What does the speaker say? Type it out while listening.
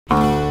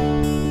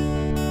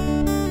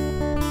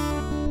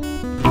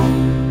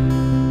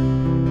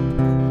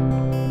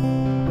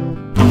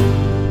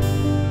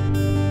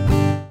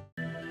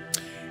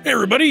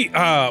everybody,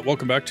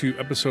 welcome back to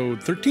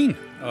episode 13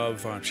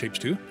 of Shapes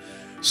 2.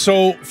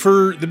 So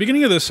for the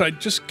beginning of this, I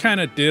just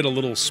kind of did a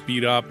little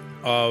speed up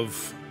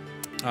of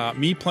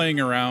me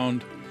playing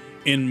around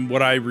in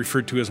what I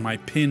referred to as my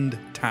pinned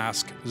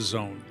task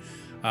zone.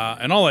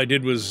 And all I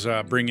did was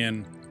bring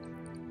in,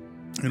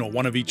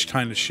 one of each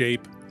kind of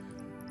shape,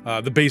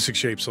 the basic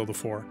shapes, so the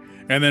 4,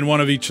 and then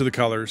one of each of the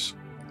colors.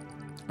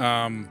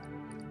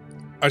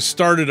 I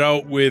started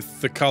out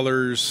with the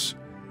colors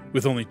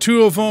with only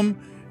 2 of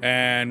them,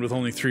 and with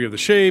only 3 of the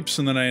shapes,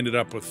 and then I ended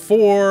up with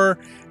 4,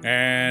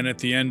 and at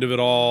the end of it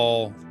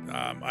all,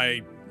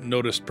 I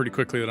noticed pretty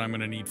quickly that I'm going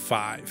to need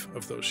 5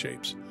 of those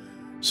shapes.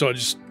 So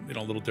just,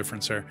 a little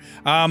difference there.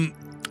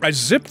 I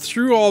zipped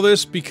through all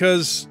this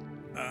because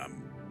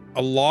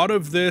a lot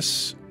of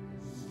this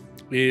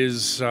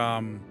is,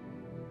 and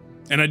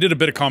I did a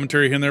bit of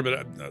commentary in there,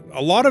 but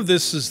a lot of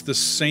this is the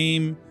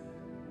same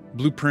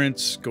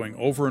blueprints going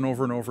over and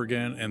over and over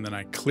again, and then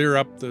I clear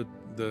up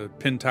the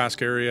pin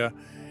task area,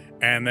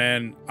 and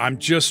then I'm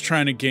just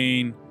trying to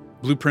gain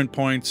blueprint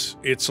points.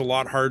 It's a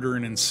lot harder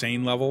in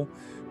insane level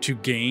to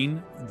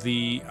gain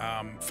the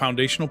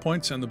foundational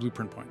points and the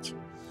blueprint points.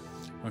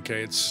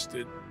 Okay,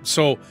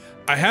 so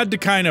I had to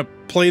kind of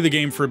play the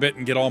game for a bit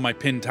and get all my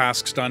pin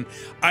tasks done.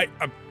 I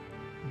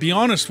be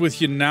honest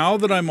with you, now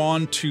that I'm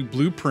on to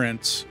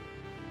blueprints,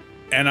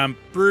 and I'm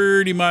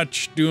pretty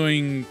much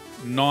doing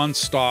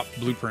non-stop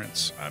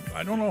blueprints.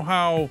 I don't know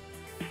how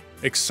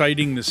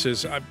exciting this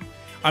is.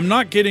 I'm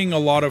not getting a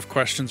lot of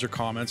questions or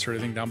comments or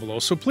anything down below,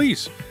 so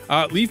please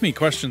leave me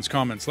questions,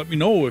 comments. Let me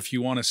know if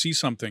you want to see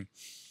something.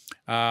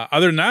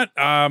 Other than that,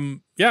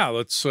 yeah,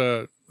 let's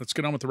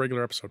get on with the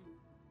regular episode.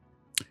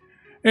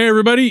 Hey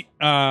everybody,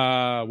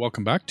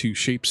 welcome back to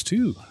Shapes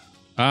 2.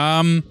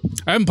 I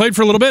haven't played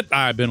for a little bit.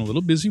 I've been a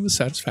little busy with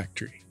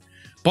Satisfactory,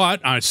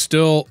 but I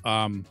still,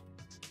 well,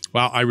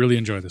 I really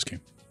enjoy this game,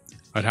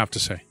 I'd have to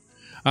say.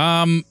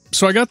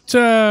 So I got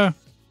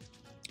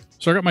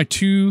my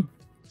 2.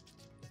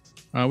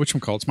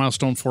 It's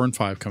milestone 4 and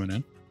 5 coming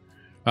in.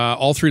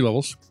 All 3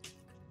 levels.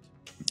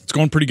 It's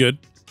going pretty good.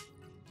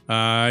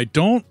 I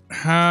don't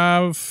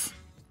have...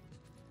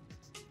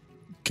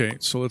 Okay,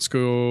 so let's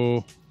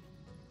go...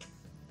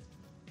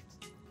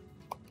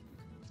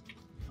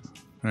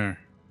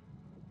 There.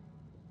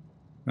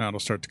 Now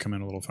it'll start to come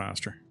in a little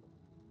faster.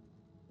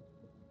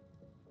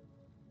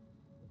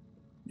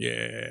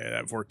 Yeah,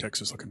 that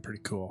vortex is looking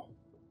pretty cool.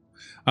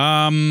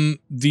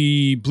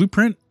 The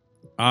blueprint,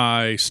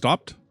 I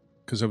stopped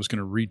because I was going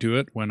to redo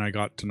it when I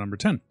got to number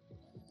 10.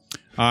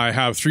 I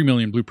have 3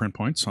 million blueprint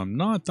points, so I'm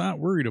not that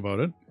worried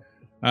about it.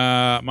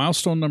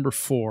 Milestone number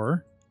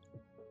 4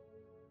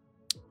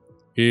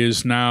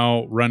 is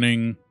now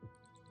running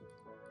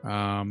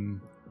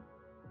 2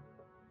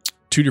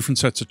 different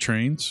sets of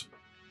trains.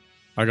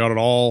 I got it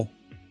all,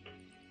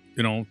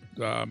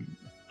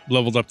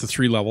 leveled up to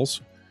 3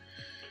 levels.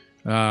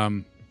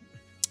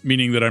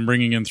 Meaning that I'm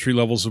bringing in 3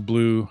 levels of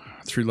blue,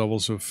 3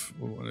 levels of,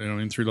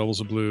 in 3 levels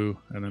of blue,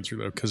 and then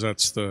 3, because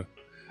that's the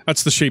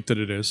shape that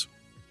it is.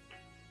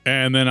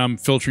 And then I'm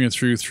filtering it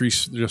through 3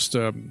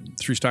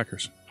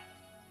 stackers,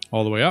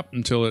 all the way up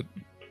until it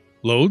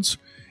loads.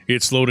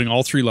 It's loading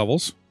all 3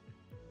 levels,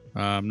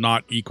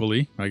 not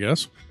equally, I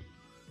guess,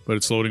 but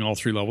it's loading all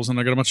 3 levels, and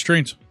I got a bunch of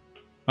trains.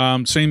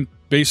 Same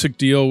basic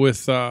deal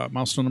with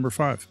milestone number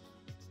 5.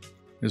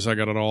 Is I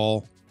got it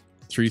all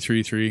 3,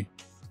 3, 3.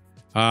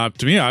 To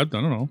me, I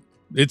don't know.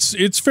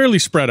 It's fairly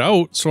spread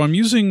out, so I'm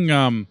using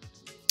a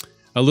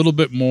little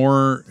bit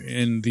more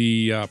in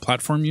the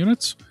platform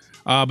units.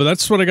 But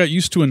that's what I got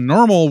used to in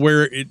normal,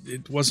 where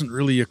it wasn't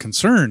really a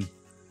concern.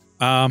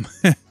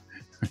 It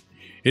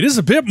is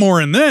a bit more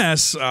in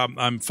this,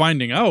 I'm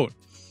finding out.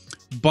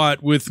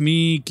 But with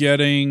me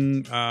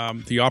getting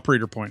the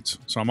operator points,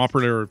 so I'm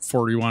operator at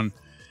 41.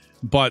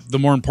 But the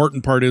more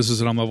important part is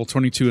that I'm level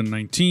 22 and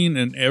 19,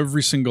 and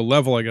every single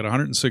level I get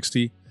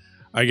 160.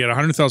 I get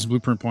 100,000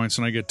 blueprint points,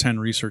 and I get 10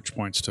 research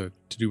points to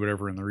do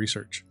whatever in the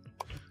research.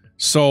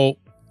 So,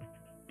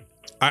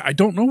 I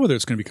don't know whether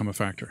it's going to become a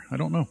factor. I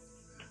don't know.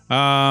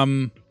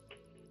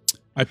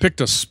 I picked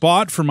a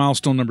spot for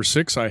milestone number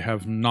 6. I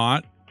have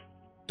not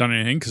done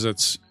anything,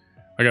 because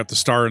I got the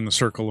star and the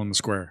circle and the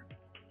square.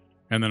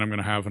 And then I'm going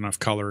to have enough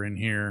color in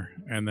here,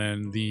 and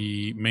then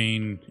the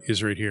main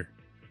is right here,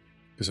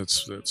 because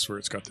that's where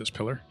it's got this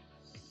pillar.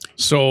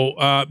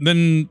 So,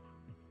 then...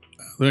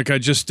 Like I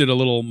just did a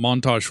little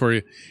montage for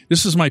you.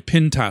 This is my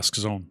pin task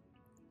zone.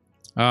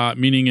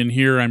 Meaning in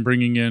here I'm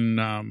bringing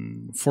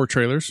in 4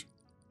 trailers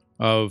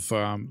of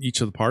each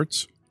of the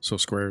parts. So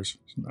squares.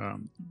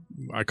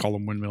 I call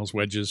them windmills,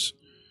 wedges.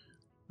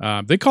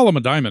 They call them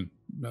a diamond.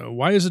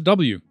 Why is it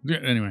W?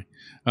 Anyway.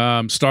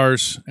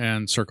 Stars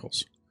and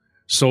circles.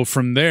 So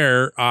from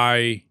there,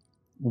 I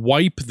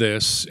wipe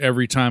this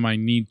every time I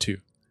need to.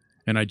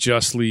 And I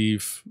just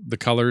leave the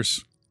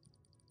colors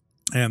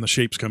and the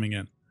shapes coming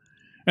in.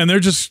 And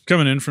they're just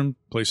coming in from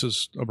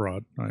places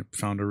abroad. I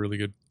found a really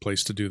good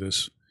place to do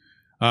this.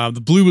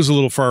 The blue was a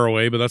little far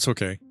away, but that's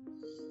okay.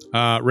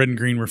 Red and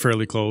green were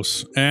fairly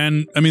close.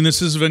 And, I mean,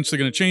 this is eventually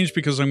going to change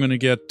because I'm going to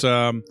get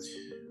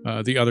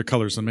the other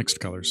colors, the mixed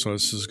colors. So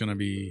this is going to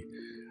be,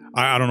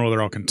 I don't know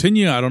whether I'll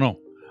continue. I don't know.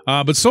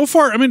 But so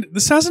far, I mean,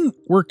 this hasn't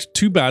worked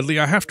too badly.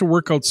 I have to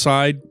work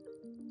outside,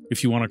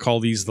 if you want to call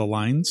these the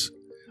lines.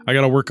 I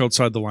got to work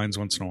outside the lines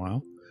once in a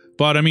while.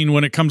 But I mean,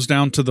 when it comes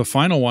down to the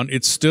final one,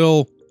 it's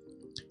still,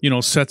 you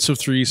know, sets of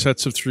three.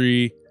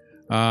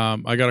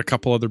 I got a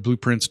couple other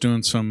blueprints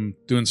doing some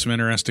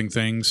interesting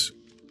things.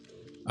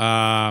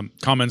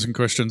 Comments and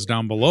questions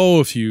down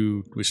below if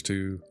you wish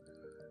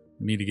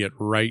me to get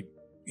right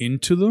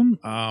into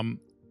them.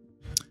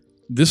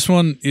 This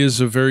one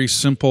is a very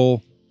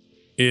simple.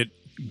 It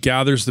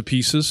gathers the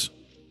pieces,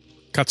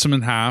 cuts them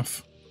in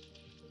half,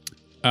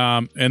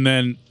 and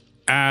then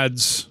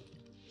adds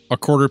a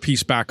quarter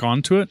piece back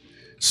onto it.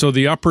 So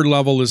the upper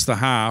level is the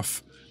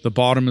half, the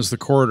bottom is the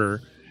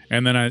quarter,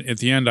 and then at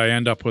the end I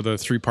end up with a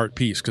 3-part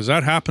piece, because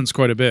that happens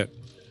quite a bit.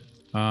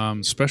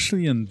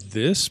 Especially in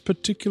this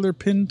particular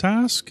pin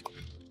task,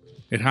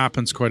 it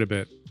happens quite a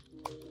bit.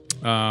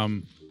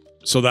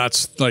 So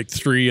that's like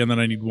 3, and then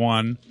I need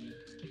 1,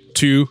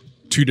 2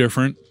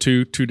 different,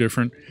 2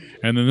 different,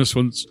 and then this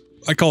one's,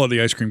 I call it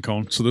the ice cream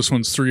cone. So this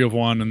one's 3 of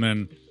 1, and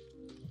then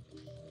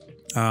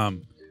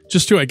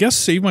just to, I guess,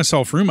 save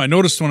myself room. I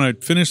noticed when I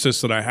finished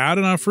this that I had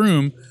enough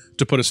room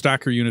to put a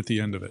stacker unit at the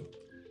end of it,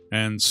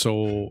 and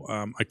so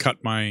I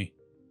cut my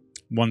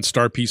 1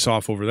 star piece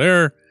off over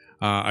there.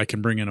 I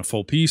can bring in a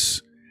full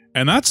piece,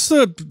 and that's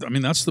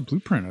the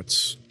blueprint.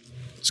 It's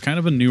kind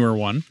of a newer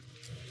one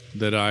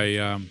that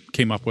I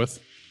came up with.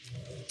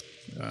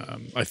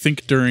 I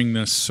think during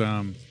this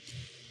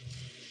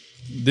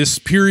this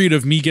period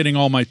of me getting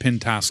all my pin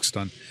tasks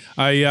done,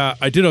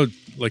 I did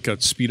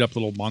a speed up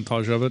little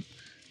montage of it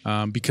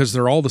because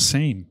they're all the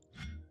same.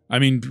 I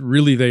mean,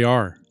 really, they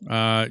are.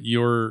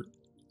 You're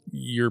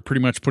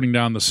pretty much putting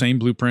down the same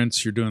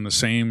blueprints. You're doing the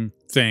same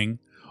thing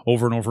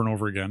over and over and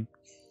over again.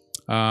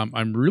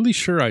 I'm really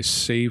sure I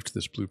saved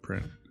this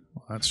blueprint.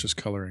 Well, that's just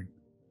coloring.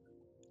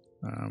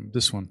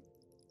 This one.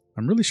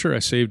 I'm really sure I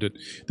saved it.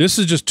 This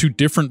is just 2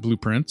 different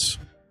blueprints.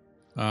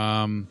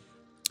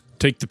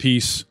 Take the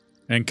piece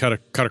and cut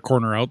a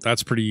corner out.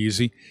 That's pretty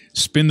easy.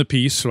 Spin the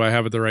piece so I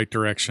have it the right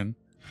direction,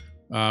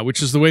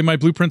 which is the way my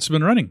blueprints have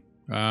been running.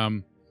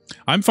 I'm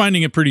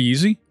finding it pretty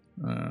easy,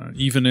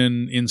 even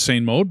in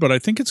insane mode, but I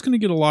think it's going to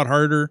get a lot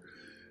harder.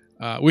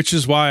 Which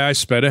is why I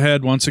sped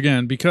ahead once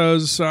again,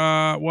 because,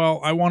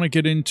 well, I want to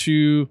get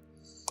into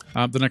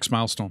the next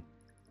milestone.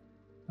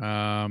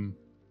 In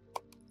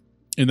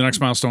the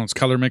next milestone, it's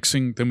color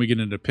mixing, then we get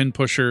into pin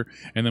pusher,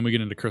 and then we get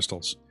into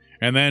crystals.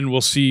 And then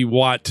we'll see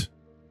what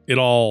it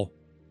all,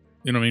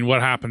 you know, I mean,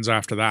 what happens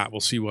after that. We'll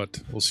see what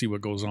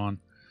goes on.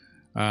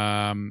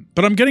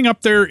 But I'm getting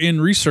up there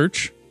in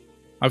research.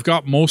 I've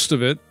got most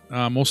of it.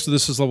 Most of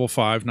this is level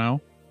 5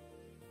 now.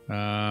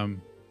 I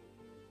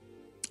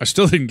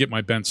still didn't get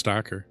my bent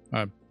stacker.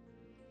 I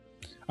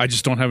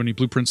just don't have any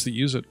blueprints that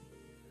use it.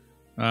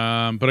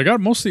 But I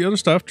got most of the other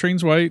stuff.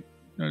 Train's white.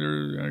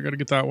 I got to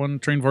get that one.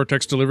 Train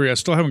vortex delivery. I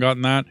still haven't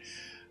gotten that.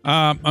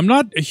 I'm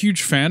not a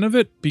huge fan of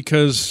it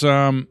because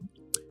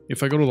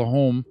if I go to the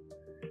home,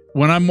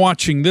 when I'm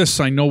watching this,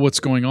 I know what's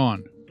going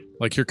on.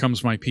 Like, here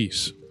comes my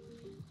piece.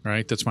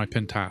 Right? That's my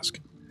pin task.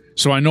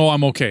 So I know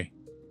I'm okay.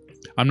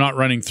 I'm not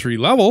running 3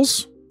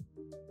 levels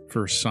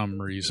for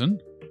some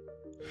reason.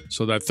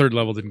 So that 3rd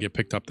level didn't get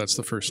picked up. That's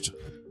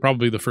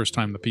probably the first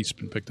time the piece has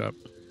been picked up.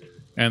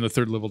 And the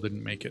 3rd level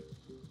didn't make it.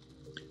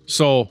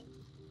 So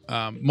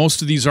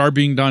most of these are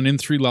being done in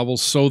 3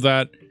 levels so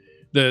that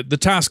the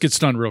task gets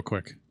done real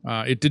quick.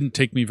 It didn't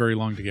take me very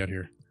long to get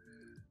here.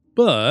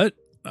 But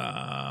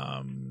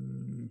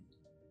come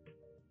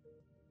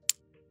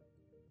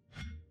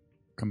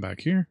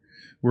back here.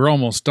 We're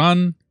almost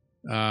done.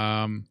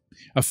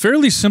 A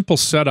fairly simple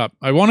setup.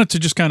 I wanted to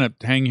just kind of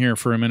hang here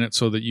for a minute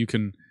so that you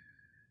can...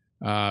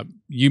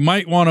 you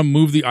might want to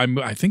move the...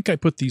 I think I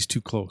put these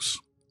too close.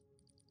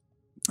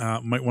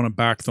 Might want to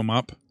back them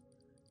up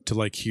to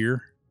like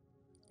here.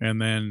 And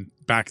then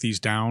back these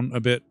down a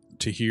bit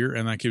to here.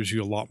 And that gives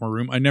you a lot more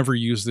room. I never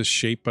use this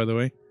shape, by the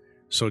way.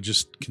 So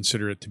just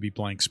consider it to be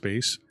blank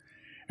space.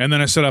 And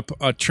then I set up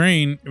a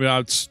train.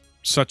 It's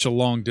such a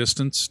long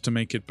distance to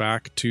make it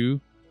back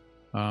to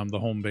the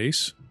home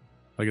base.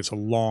 Like, it's a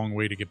long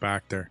way to get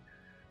back there.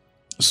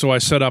 So I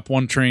set up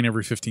 1 train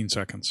every 15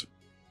 seconds.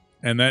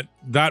 And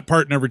that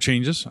part never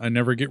changes. I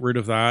never get rid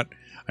of that.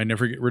 I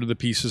never get rid of the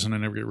pieces, and I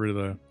never get rid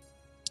of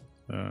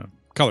the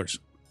colors.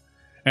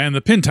 And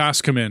the pin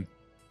tasks come in,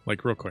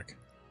 like, real quick.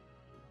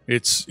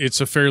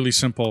 It's a fairly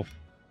simple,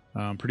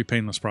 pretty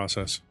painless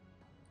process.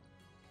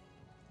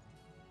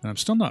 And I'm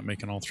still not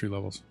making all 3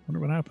 levels. Wonder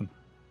what happened.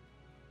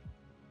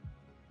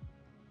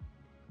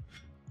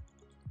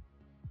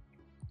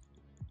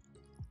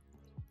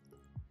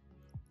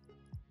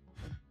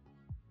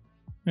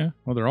 Yeah,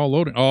 well, they're all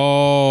loading.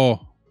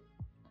 Oh!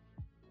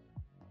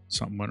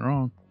 Something went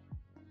wrong.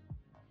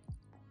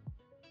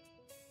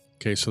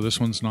 Okay, so this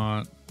one's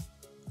not...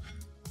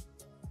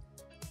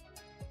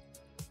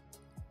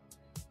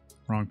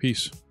 Wrong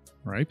piece.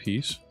 Right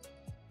piece.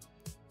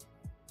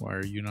 Why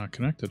are you not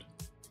connected?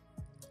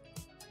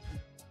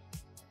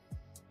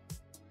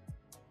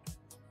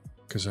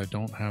 because I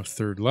don't have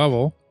 3rd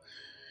level.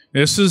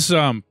 This is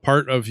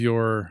part of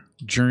your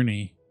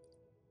journey,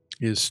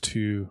 is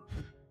to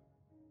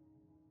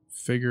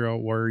figure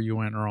out where you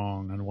went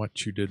wrong and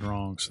what you did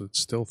wrong. So it's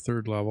still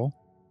 3rd level.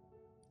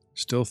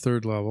 Still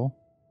 3rd level.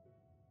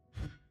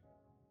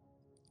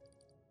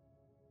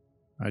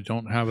 I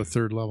don't have a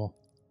 3rd level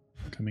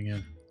coming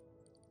in.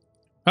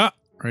 Ah,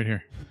 right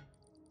here.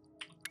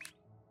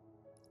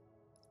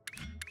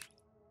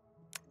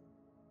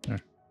 There.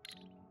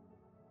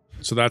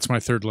 So that's my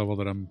 3rd level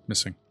that I'm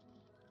missing.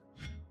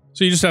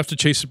 So you just have to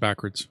chase it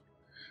backwards.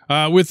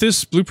 With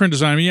this blueprint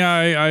design,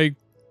 yeah,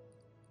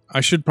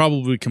 I should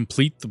probably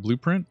complete the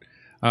blueprint.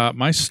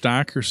 My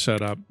stacker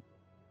setup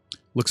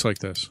looks like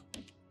this.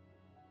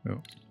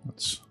 Oh,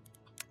 let's...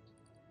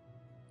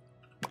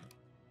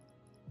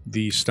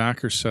 The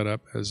stacker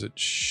setup as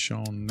it's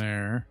shown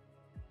there.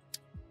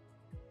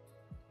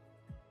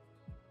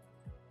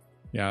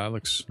 Yeah, that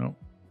looks... No.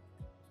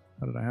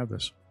 How did I have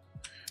this?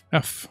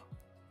 F.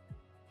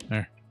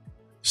 There.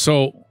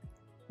 So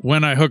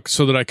when I hook,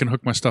 so that I can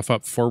hook my stuff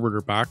up forward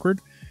or backward.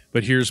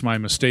 But here's my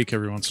mistake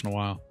every once in a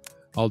while.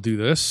 I'll do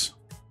this,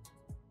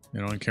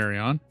 you know, and carry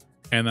on.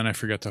 And then I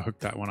forget to hook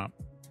that one up.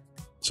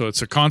 So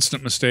it's a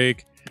constant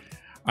mistake.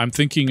 I'm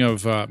thinking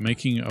of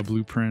making a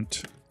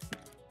blueprint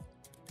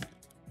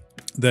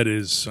that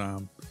is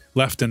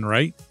left and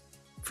right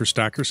for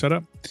stacker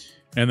setup,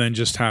 and then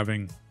just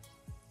having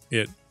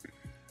it,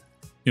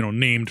 you know,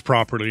 named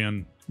properly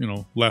and, you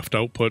know, left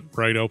output,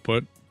 right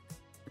output.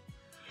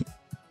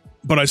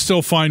 But I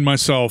still find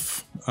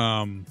myself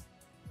now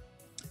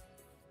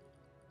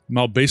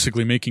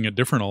basically making it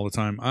different all the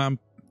time.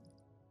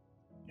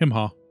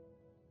 Him-ha.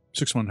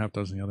 6 one, half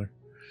dozen the other.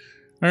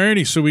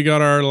 Alrighty, so we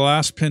got our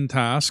last pin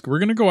task. We're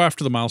going to go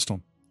after the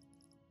milestone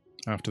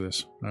after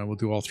this. We'll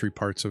do all 3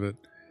 parts of it.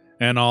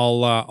 And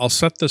I'll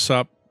set this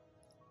up,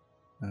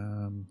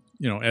 you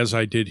know, as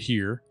I did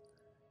here.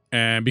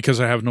 And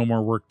because I have no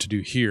more work to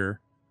do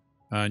here.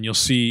 And you'll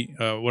see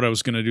what I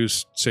was going to do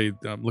is say,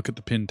 look at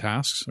the pin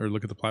tasks, or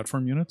look at the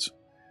platform units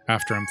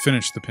after I'm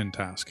finished the pin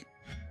task.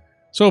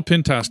 So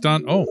pin task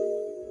done. Oh,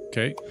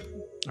 okay.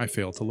 I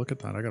failed to look at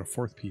that. I got a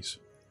 4th piece.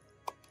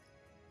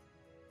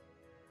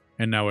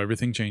 And now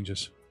everything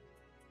changes.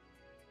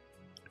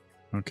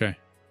 Okay.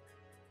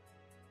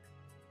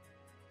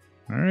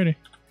 Alrighty.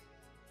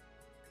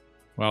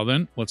 Well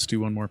then, let's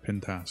do one more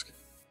pin task.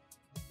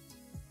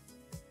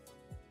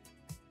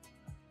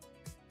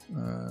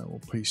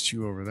 We'll paste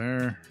you over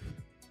there.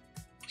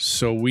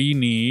 So we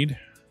need...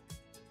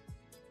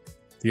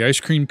 The ice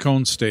cream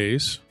cone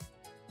stays.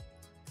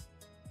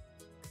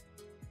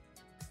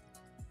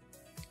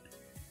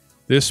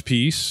 This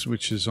piece,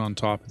 which is on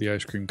top of the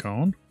ice cream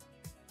cone,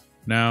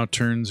 now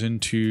turns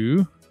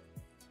into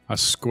a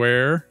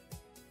square,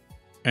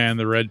 and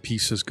the red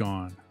piece is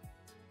gone.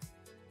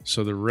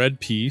 So the red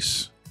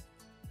piece,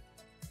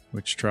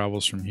 which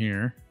travels from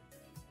here,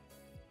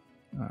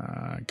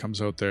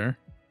 comes out there,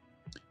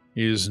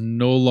 is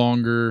no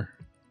longer...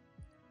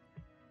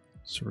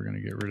 So we're going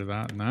to get rid of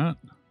that and that.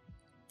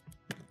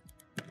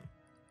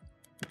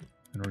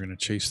 And we're going to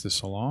chase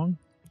this along.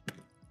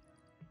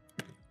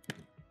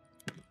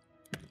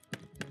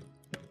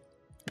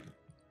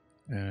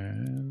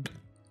 And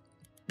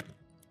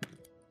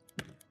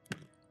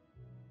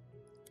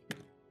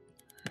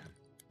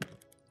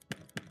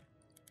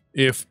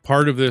if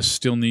part of this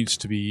still needs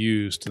to be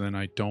used, then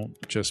I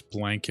don't just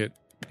blanket,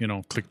 you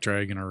know, click,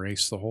 drag, and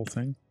erase the whole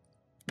thing.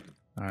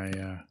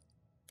 I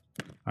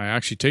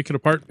actually take it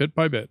apart bit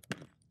by bit.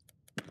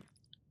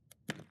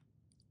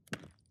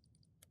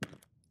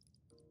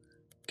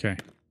 Okay.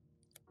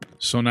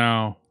 So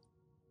now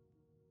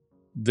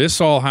this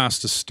all has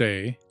to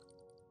stay.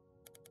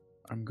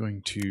 I'm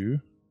going to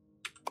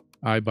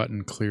I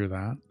button clear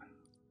that.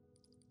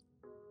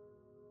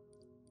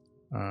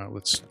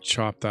 Let's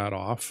chop that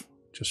off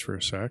just for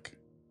a sec.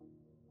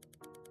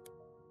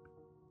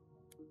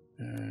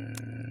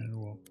 And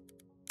we'll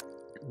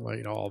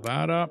light all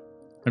that up.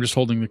 I'm just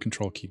holding the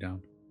control key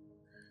down.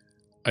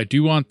 I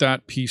do want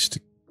that piece to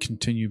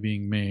continue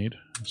being made.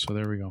 So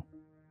there we go.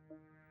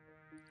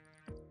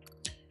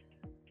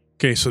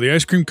 Okay, so the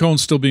ice cream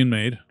cone's still being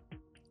made.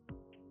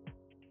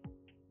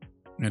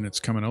 And it's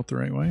coming out the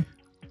right way.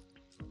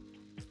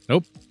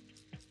 Nope.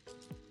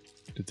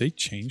 Did they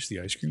change the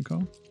ice cream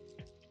cone?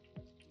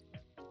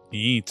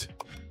 Neat.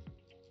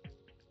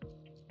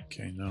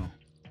 Okay, no.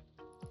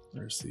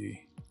 Where's the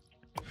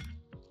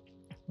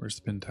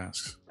pin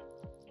tasks?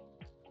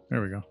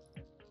 There we go.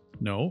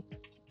 No.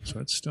 So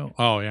it's still...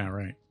 Oh, yeah,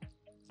 right.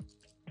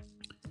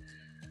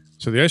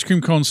 So the ice cream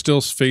cone's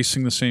still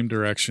facing the same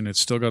direction. It's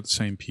still got the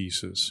same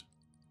pieces.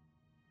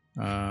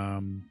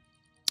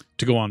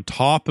 To go on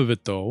top of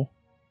it, though...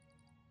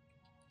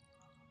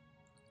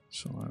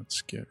 So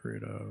let's get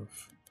rid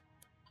of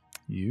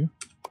you.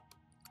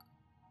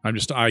 I'm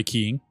just eye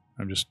keying.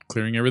 I'm just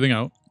clearing everything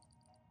out.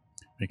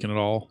 Making it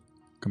all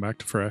come back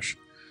to fresh.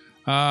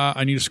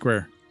 I need a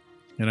square.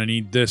 And I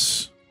need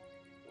this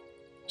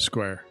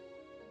square.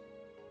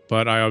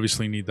 But I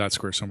obviously need that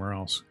square somewhere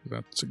else.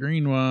 That's a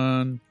green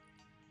one.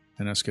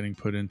 And that's getting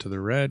put into the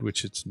red,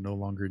 which it's no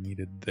longer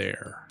needed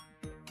there.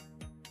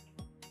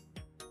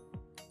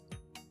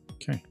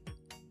 Okay.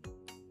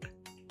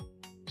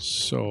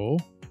 So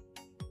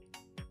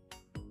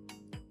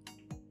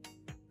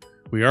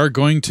we are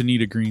going to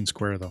need a green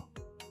square, though,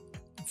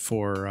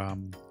 for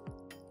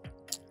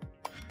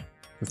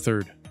the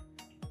third.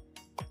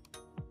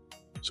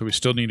 So we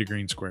still need a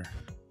green square.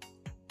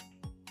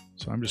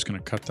 So I'm just going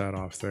to cut that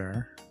off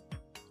there.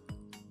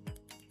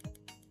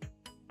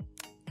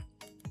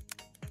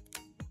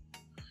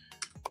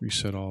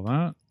 Reset all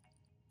that.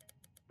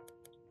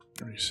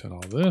 Reset all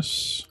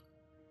this.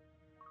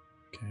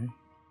 Okay.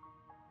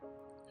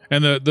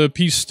 And the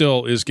piece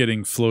still is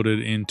getting floated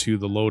into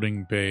the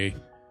loading bay,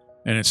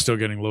 and it's still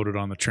getting loaded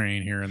on the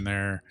train here and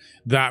there.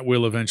 That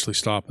will eventually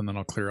stop, and then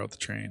I'll clear out the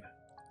train.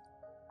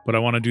 But I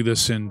want to do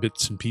this in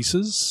bits and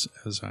pieces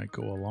as I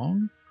go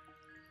along.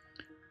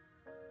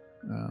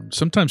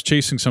 Sometimes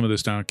chasing some of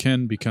this down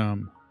can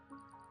become...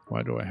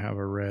 Why do I have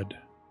a red?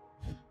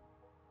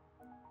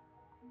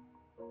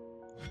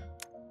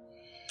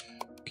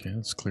 Okay,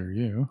 let's clear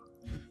you.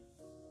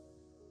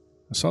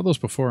 I saw those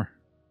before.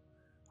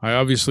 I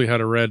obviously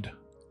had a red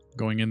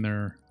going in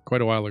there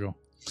quite a while ago.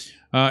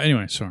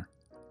 Anyway, sorry.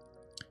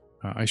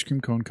 Ice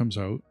cream cone comes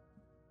out.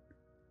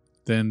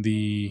 Then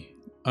the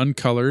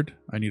uncolored,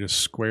 I need a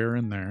square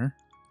in there.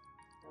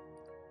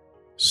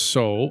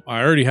 So,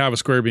 I already have a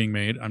square being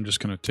made. I'm just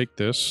going to take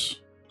this,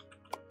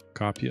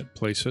 copy it,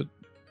 place it.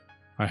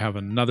 I have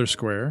another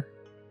square.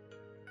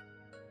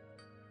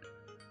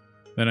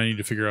 Then I need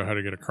to figure out how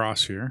to get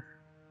across here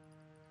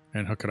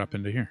and hook it up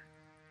into here.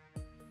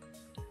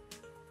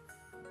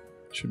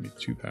 Shouldn't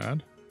be too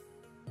bad.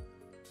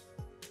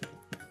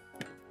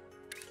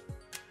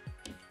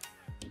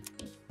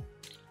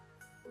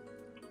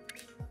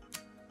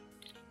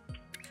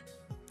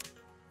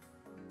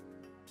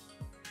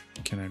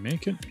 Can I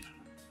make it?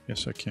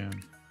 Yes, I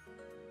can.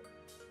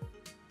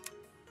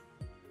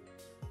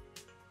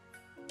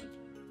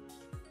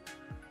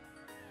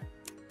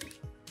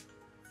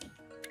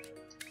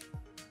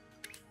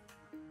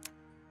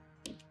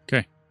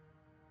 Okay.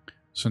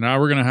 So now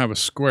we're going to have a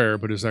square,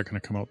 but is that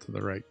going to come out to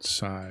the right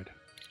side?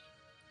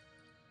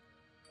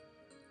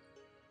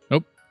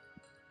 Nope.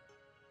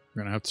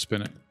 We're going to have to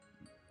spin it.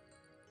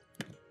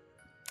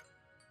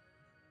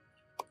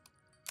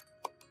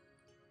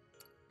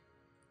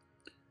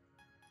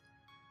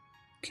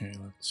 Okay,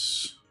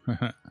 let's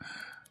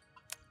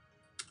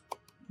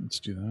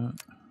do that.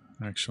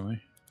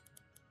 Actually,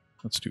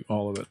 let's do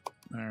all of it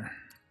there.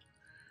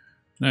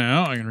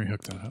 Now I can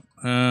rehook that up.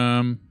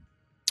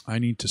 I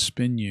need to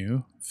spin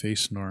you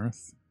face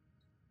north.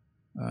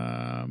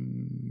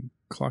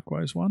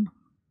 Clockwise one?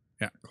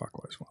 Yeah,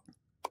 clockwise one.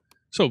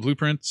 So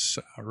blueprints,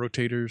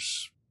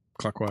 rotators,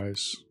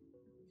 clockwise.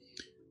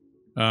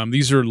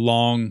 These are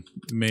long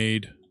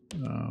made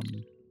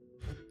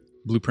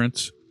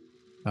blueprints.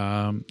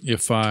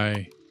 If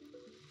I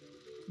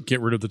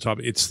get rid of the top,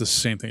 it's the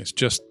same thing. It's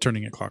just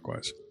turning it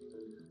clockwise.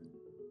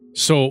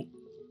 So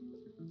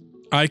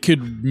I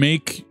could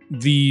make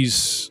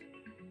these,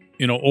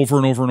 you know, over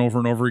and over and over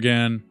and over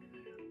again,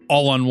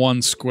 all on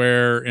one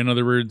square. In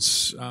other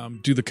words,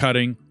 do the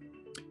cutting,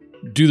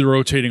 do the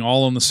rotating,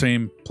 all on the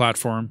same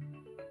platform,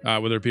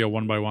 whether it be a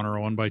 1x1 or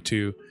a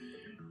 1x2,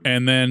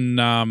 and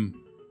then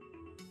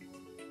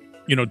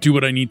you know, do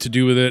what I need to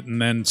do with it and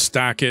then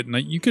stack it. And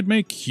you could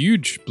make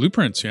huge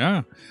blueprints,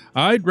 yeah.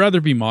 I'd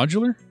rather be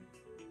modular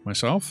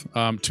myself.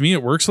 To me,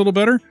 it works a little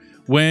better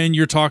when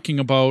you're talking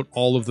about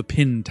all of the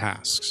pin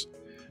tasks.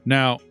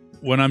 Now,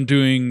 when I'm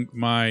doing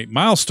my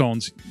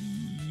milestones,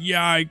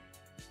 yeah,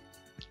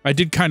 I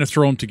did kind of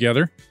throw them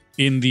together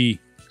in the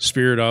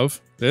spirit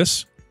of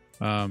this,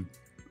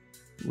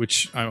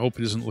 which I hope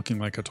it isn't looking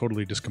like a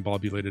totally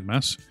discombobulated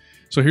mess.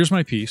 So here's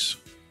my piece.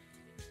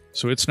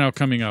 So it's now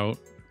coming out.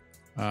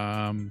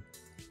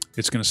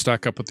 It's going to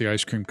stack up with the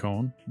ice cream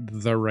cone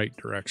the right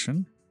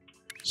direction.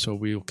 So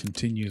we'll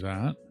continue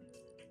that.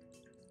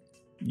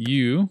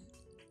 You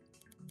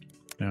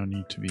now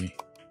need to be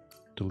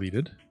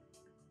deleted.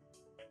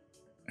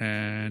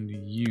 And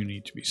you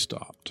need to be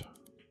stopped.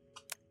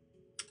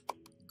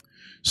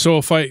 So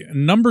if I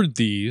numbered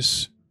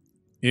these,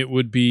 it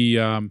would be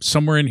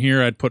somewhere in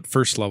here I'd put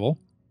first level.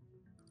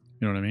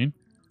 You know what I mean?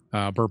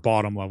 Or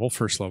bottom level,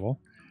 first level.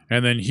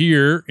 And then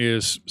here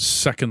is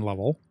second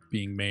level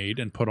being made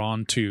and put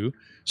on 2.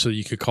 So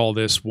you could call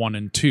this 1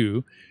 and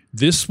 2.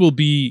 This will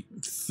be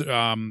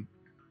 1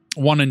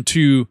 and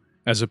 2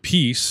 as a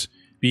piece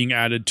being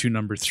added to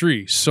number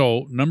 3.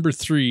 So number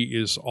 3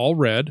 is all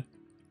red.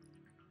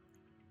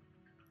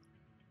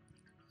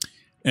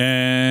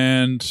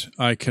 And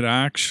I could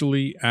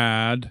actually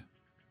add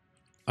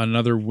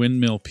another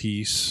windmill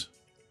piece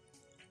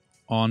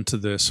onto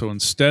this. So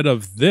instead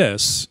of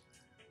this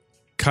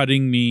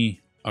cutting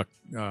me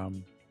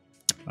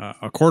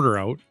a quarter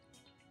out,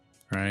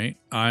 right,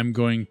 I'm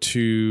going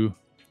to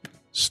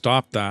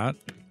stop that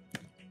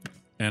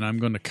and I'm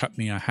going to cut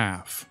me a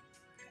half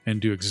and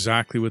do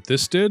exactly what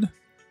this did.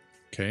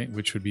 Okay,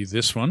 which would be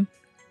this one,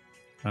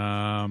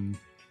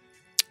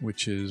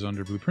 which is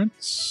under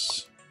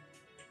blueprints.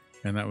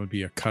 And that would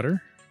be a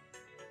cutter.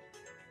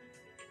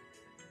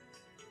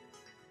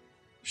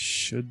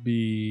 Should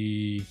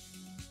be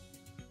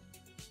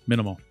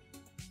minimal.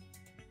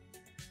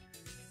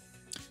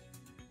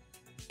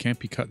 Can't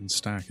be cut and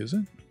stack, is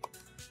it?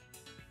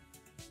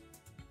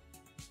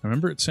 I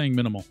remember it saying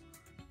minimal.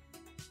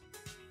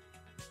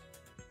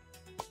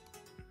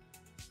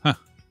 Huh.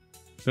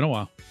 Been a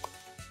while.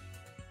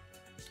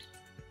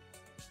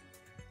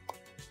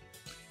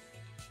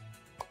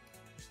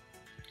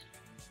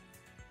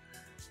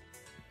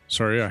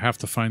 Sorry, I have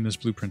to find this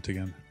blueprint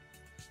again.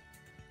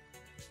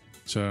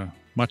 It's a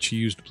much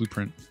used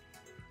blueprint.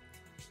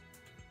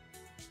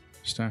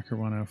 Stacker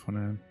 1F,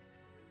 1N.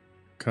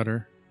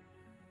 Cutter.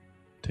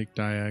 Take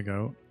diag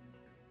out.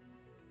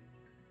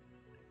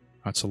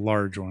 That's a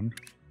large one.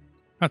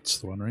 That's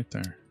the one right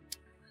there.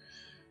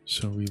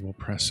 So we will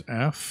press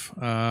F.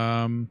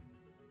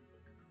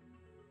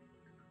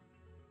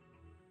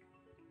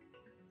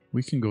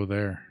 We can go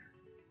there.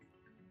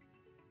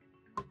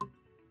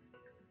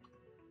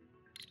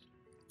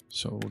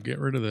 So we'll get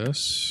rid of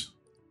this.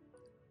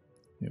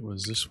 It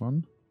was this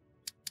one.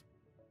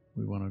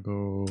 We want to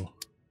go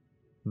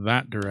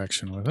that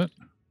direction with it.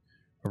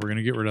 But we're going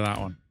to get rid of that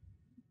one.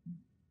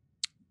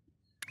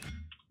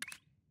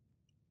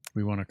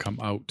 We want to come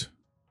out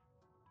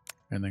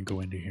and then go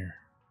into here.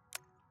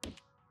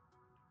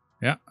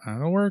 Yeah,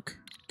 that'll work.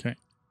 Okay.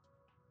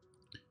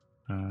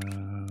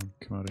 Come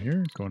out of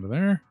here, go into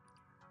there.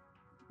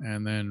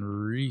 And then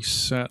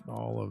reset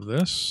all of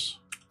this.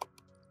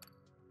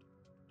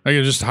 I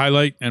can just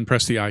highlight and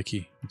press the I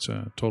key. It's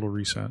a total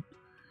reset.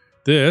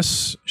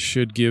 This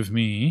should give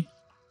me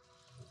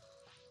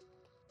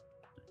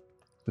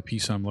the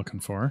piece I'm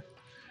looking for.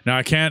 Now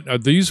I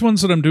can't, these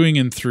ones that I'm doing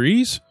in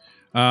threes,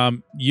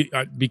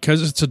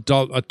 because it's a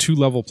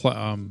 2-level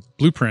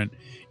blueprint,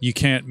 you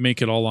can't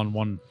make it all on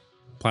one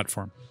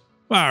platform.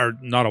 Well, or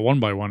not a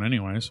 1x1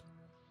 anyways.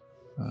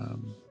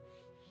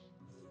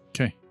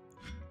 Okay.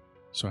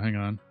 So hang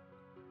on.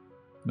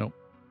 Nope.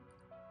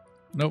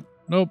 Nope.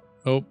 Nope.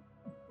 Nope.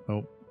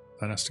 Nope.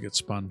 That has to get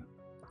spun.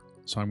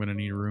 So I'm going to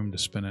need room to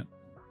spin it.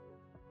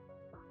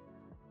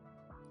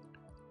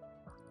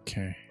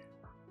 Okay.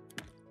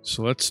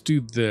 So let's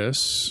do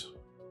this.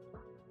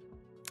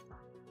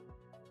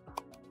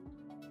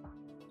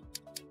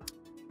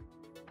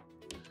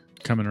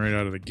 Coming right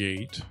out of the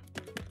gate.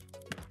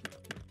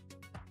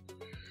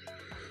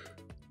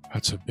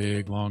 That's a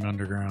big, long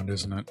underground,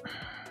 isn't it?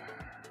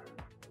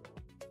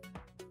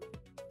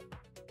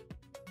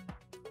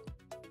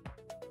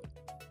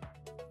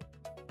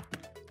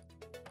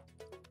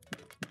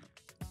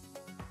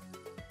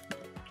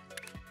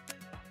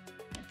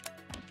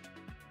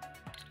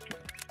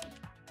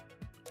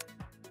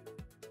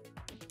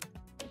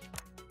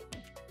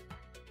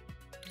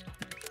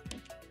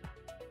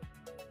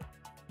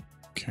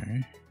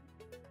 Okay.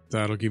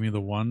 That'll give me the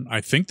one.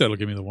 I think that'll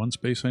give me the one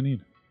space I need.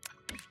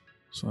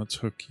 So let's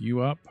hook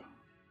you up.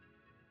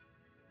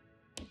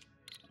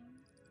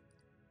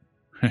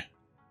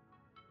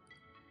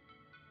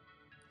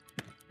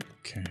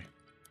 Okay.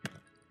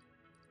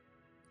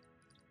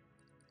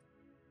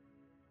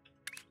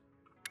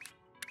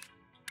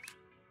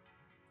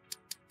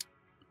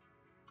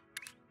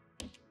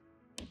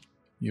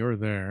 You're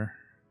there.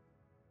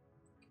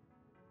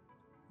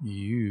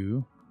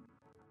 You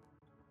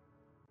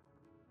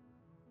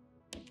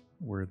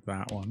were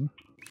that one.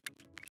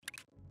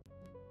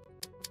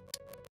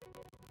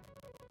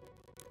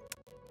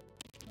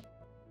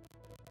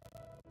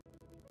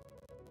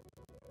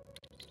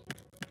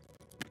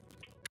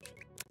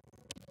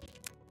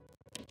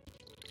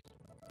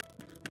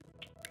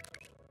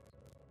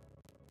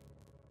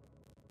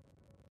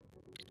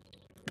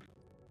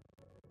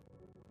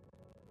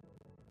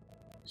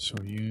 So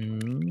you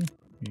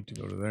need to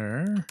go to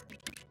there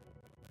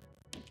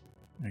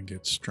and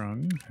get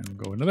strung and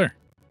go into there.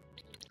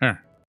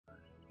 There.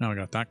 Now I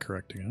got that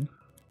correct again.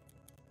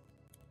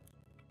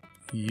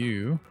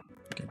 You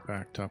get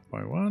backed up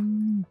by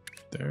one.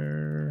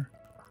 There.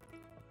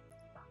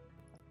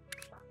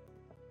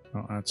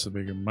 Oh, that's the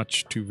bigger,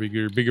 much too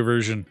bigger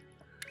version.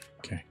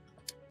 Okay.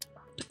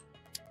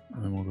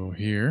 And then we'll go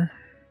here.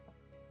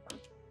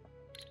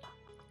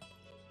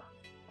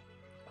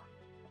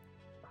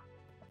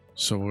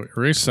 So we'll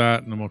erase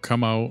that and then we'll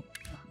come out.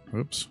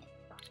 Oops.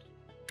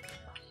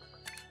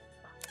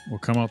 We'll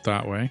come out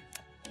that way.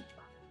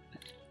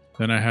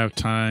 Then I have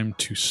time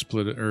to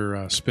split it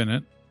or spin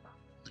it.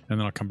 And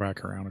then I'll come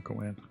back around and go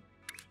in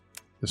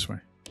this way.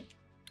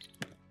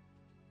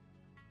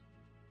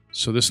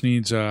 So this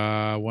needs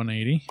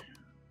 180.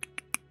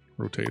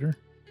 Rotator.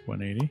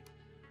 180.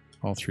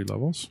 All 3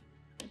 levels.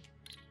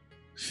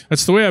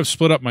 That's the way I've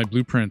split up my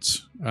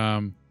blueprints.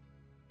 1x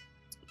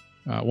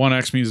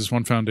means it's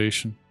one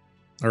foundation.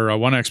 Or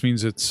 1x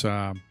means it's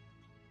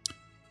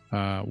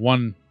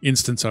one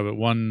instance of it,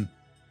 one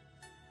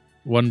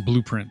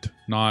blueprint,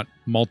 not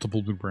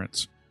multiple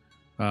blueprints.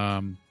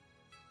 A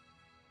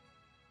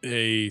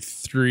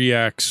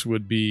 3x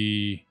would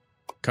be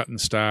cut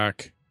and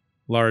stack,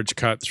 large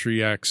cut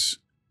 3x.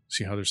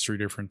 See how there's 3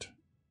 different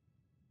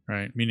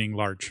right? Meaning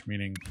large,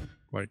 meaning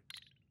like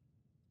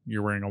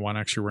you're wearing a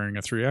 1X, you're wearing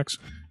a 3X.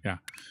 Yeah.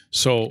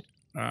 So,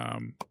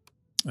 and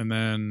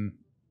then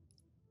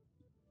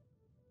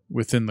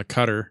within the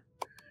cutter,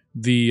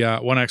 the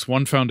 1X,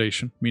 one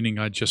foundation, meaning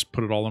I just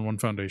put it all in one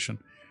foundation.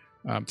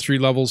 3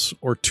 levels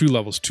or 2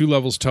 levels. 2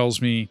 levels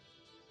tells me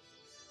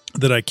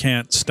that I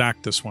can't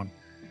stack this one.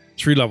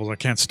 3 levels, I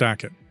can't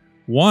stack it.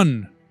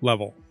 1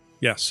 level,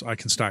 yes, I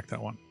can stack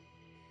that one.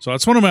 So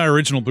that's one of my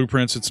original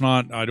blueprints. It's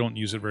not, I don't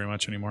use it very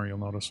much anymore, you'll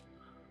notice.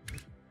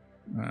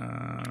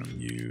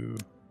 You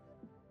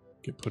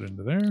get put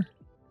into there.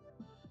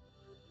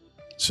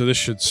 So this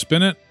should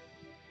spin it.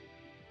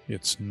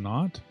 It's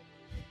not.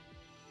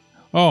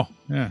 Oh,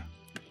 yeah,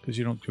 because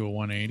you don't do a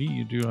 180,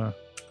 you do a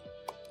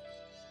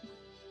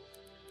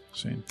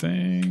same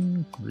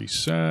thing,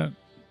 reset.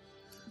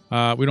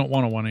 We don't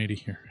want a 180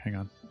 here. Hang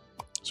on.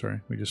 Sorry,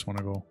 we just want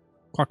to go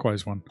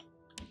clockwise one.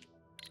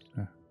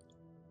 Yeah.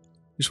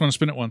 Just want to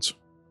spin it once.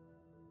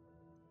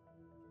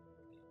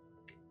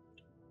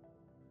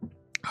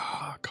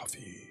 Ah,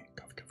 coffee.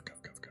 Coffee.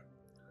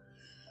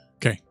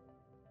 Okay.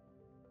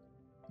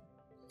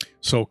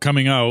 So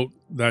coming out,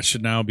 that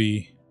should now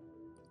be,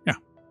 yeah,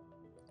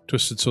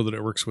 twisted so that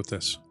it works with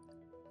this.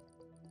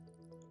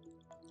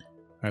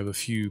 I have a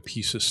few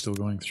pieces still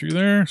going through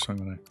there, so I'm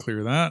going to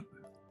clear that.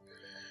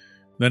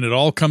 Then it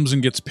all comes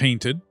and gets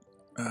painted.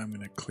 I'm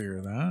going to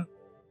clear that.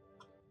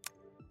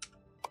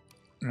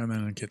 And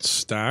then it gets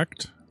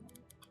stacked.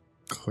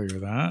 Clear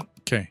that.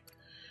 Okay.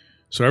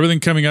 So everything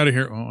coming out of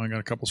here... Oh, I got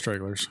a couple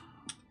stragglers.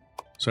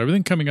 So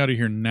everything coming out of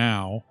here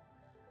now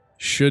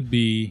should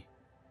be...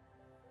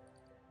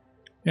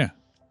 Yeah,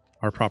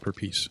 our proper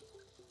piece.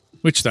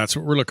 Which that's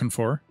what we're looking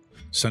for.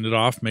 Send it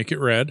off, make it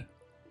red.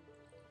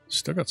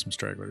 Still got some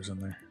stragglers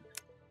in there.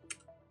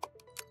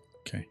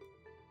 Okay.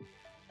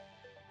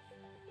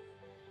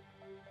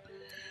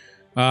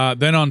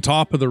 Then on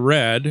top of the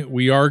red,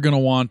 we are going to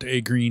want a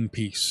green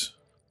piece.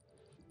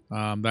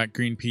 That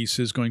green piece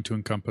is going to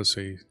encompass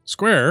a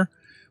square,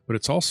 but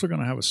it's also going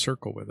to have a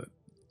circle with it.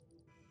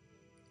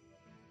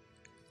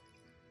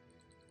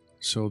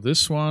 So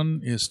this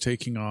one is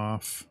taking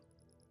off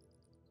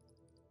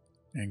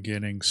and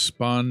getting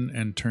spun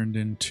and turned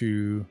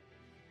into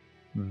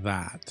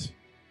that.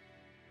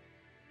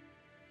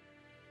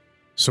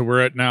 So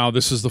we're at now,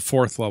 this is the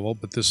 4th level,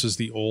 but this is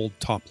the old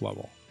top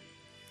level.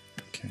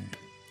 Okay.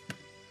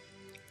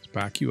 Let's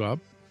back you up.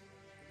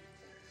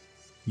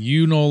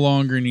 You no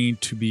longer need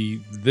to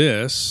be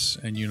this,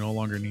 and you no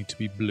longer need to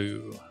be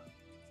blue.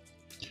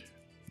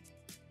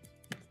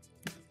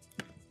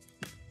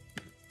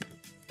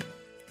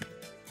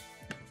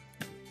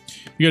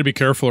 You got to be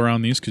careful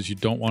around these because you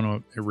don't want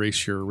to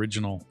erase your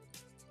original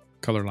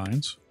color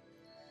lines.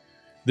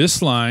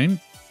 This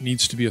line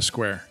needs to be a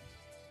square.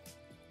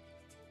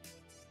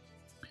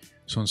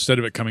 So instead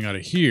of it coming out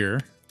of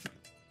here,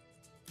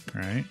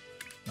 right,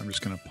 I'm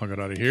just going to plug it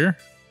out of here.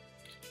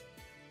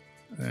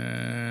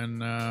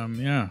 And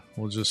yeah,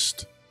 we'll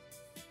just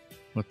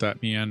let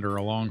that meander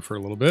along for a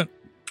little bit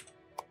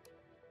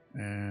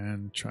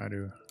and try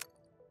to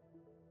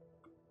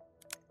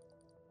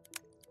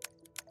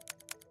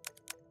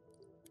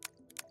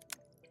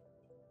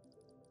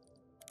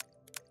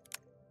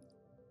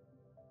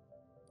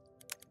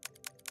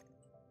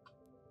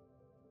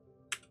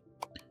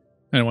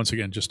and once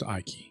again, just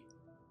I key.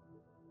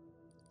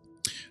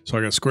 So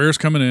I got squares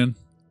coming in.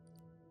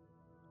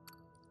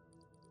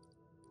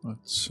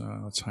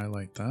 Let's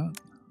highlight that.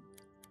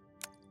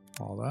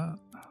 All that.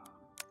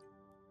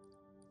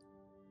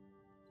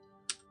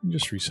 And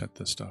just reset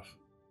this stuff.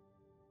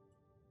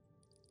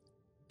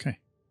 Okay.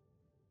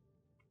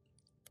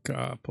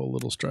 Couple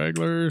little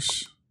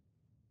stragglers.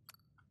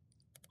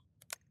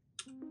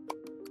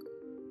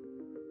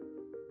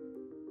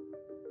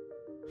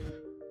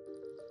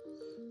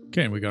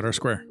 Okay, we got our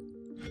square.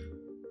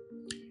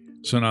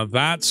 So now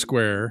that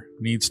square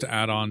needs to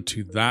add on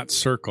to that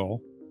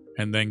circle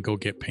and then go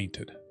get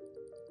painted.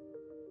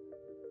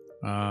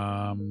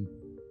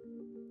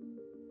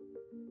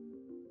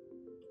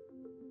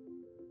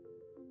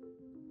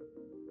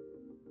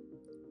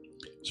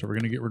 So we're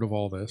going to get rid of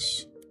all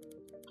this.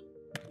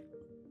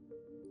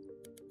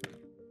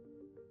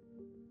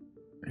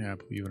 Yeah,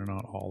 believe it or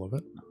not, all of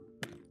it.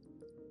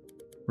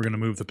 We're going to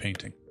move the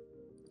painting.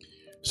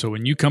 So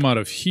when you come out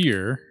of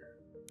here,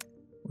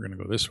 we're going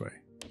to go this way.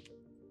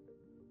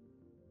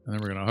 And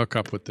then we're going to hook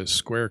up with this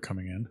square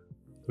coming in,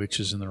 which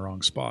is in the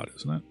wrong spot,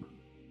 isn't it?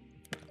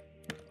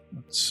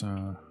 Let's,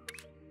 I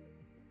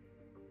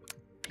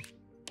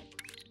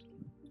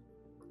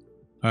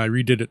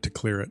redid it to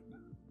clear it.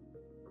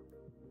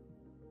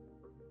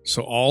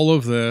 So all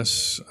of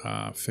this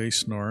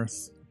face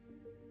north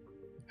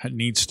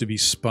needs to be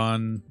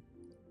spun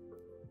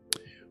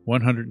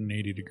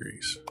 180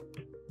 degrees.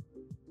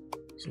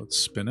 So let's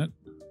spin it.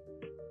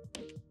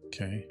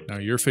 Okay, now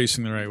you're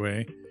facing the right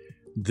way.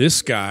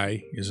 This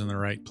guy is in the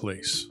right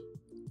place.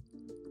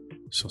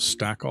 So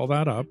stack all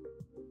that up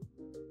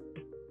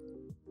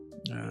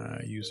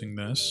using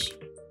this.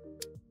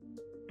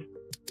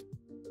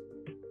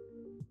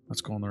 That's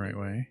going the right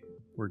way.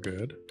 We're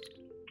good.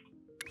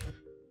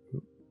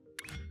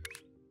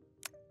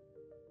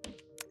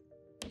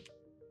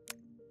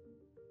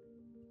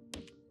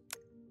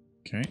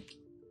 Okay.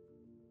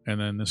 And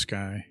then this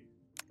guy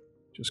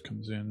just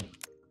comes in.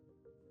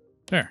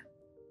 There.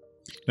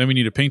 Then we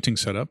need a painting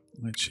setup,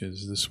 which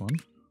is this one.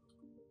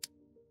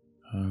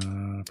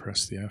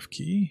 Press the F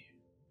key.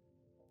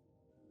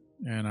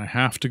 And I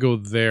have to go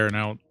there.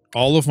 Now,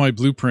 all of my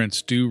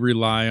blueprints do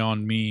rely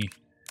on me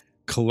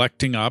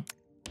collecting up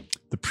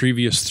the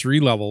previous 3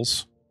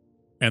 levels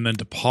and then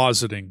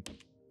depositing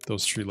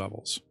those 3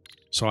 levels.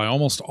 So I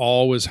almost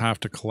always have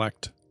to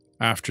collect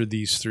after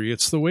these 3.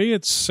 It's the way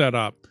it's set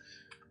up.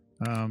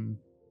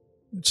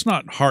 It's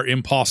not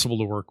impossible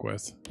to work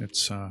with.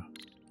 It's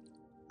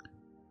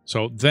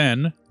so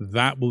then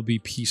that will be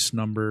piece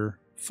number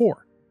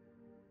 4.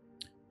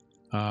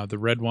 The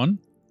red one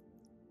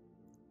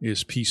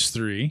is piece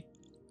 3.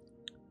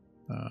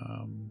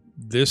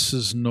 This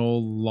is no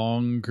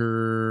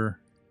longer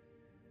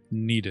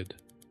needed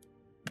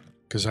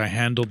because I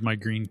handled my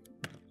green,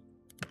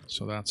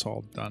 so that's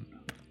all done.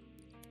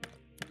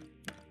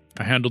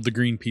 I handled the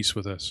green piece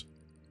with this.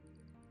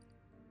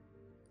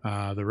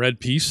 The red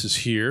piece is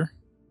here.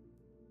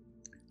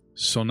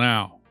 So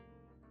now,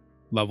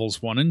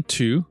 levels 1 and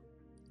 2,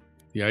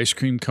 the ice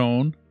cream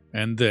cone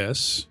and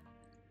this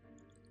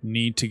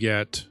need to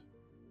get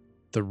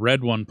the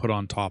red one put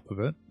on top of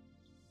it.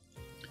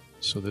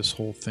 So this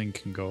whole thing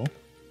can go.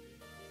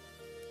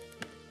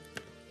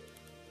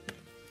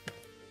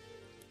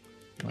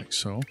 Like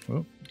so.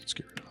 Oh, let's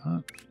get rid of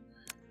that.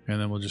 And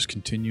then we'll just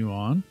continue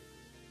on.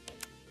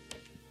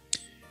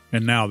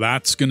 And now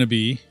that's going to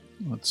be,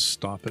 let's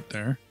stop it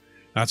there.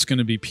 That's going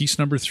to be piece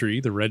number 3,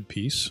 the red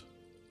piece.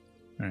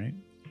 All right.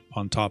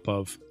 On top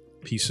of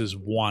pieces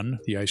 1,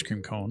 the ice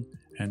cream cone,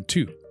 and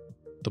 2,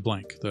 the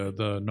blank,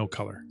 the no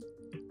color.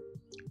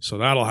 So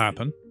that'll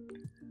happen.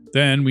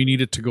 Then we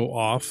need it to go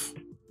off.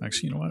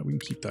 Actually, you know what? We can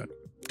keep that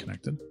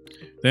connected.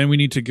 Then we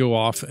need to go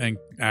off and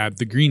add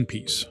the green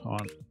piece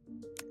on,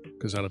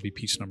 because that'll be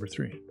piece number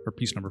 3, or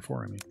piece number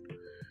 4, I mean.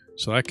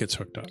 So that gets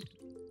hooked up.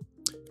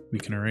 We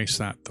can erase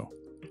that, though,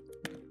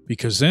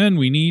 because then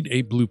we need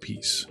a blue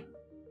piece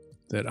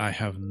that I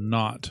have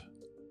not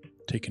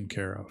taken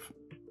care of.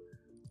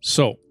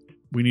 So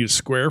we need a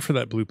square for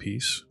that blue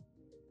piece.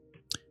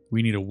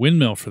 We need a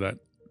windmill for that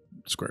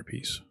square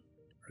piece,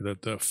 or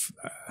the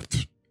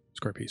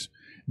square piece.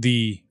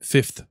 The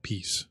 5th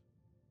piece.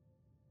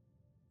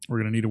 We're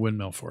going to need a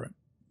windmill for it.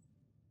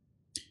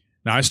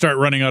 Now I start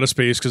running out of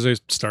space because I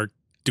start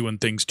doing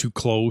things too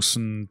close,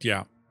 and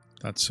yeah,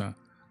 that's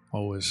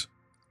always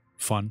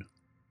fun.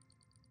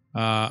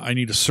 I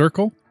need a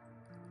circle.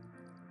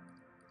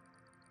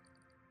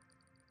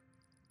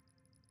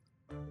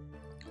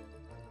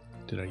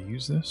 Did I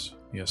use this?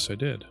 Yes, I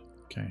did.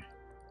 Okay.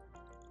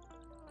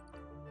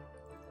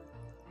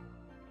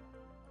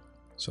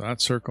 So that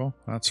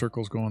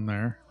circle's going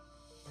there.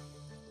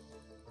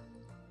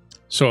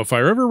 So if I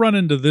ever run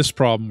into this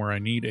problem where I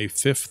need a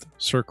 5th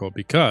circle,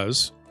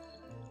 because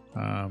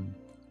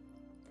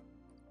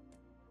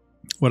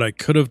what I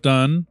could have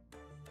done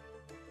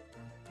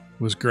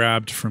was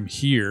grabbed from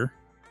here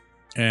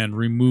and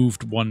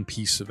removed one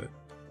piece of it.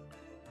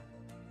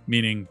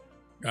 Meaning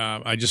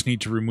I just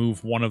need to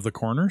remove one of the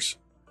corners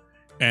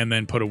and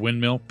then put a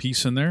windmill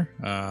piece in there.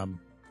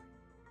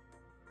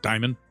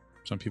 Diamond,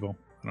 some people,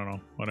 I don't know,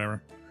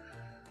 whatever.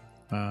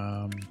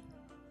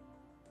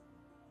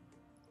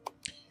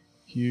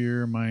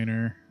 Here,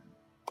 minor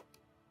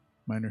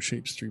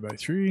shapes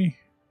 3x3.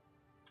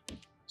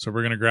 So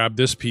we're going to grab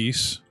this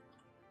piece.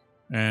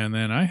 And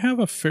then I have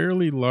a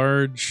fairly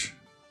large...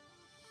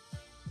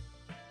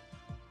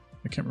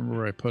 I can't remember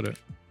where I put it.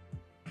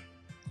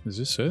 Is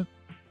this it?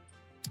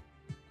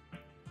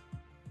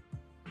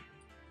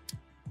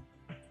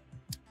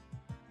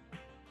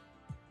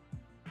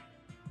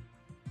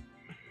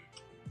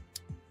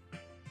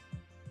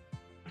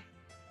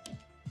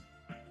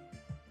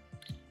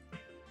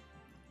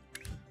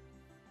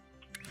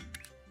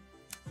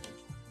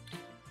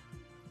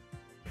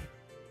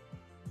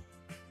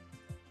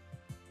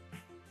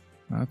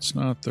 That's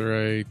not the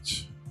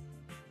right...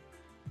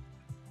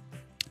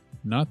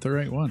 Not the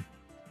right one.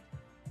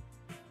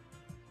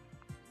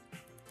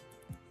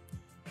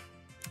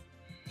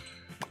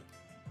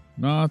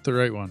 Not the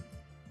right one.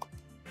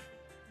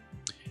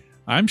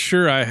 I'm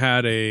sure I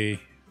had a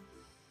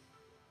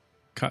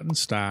cut and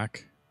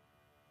stack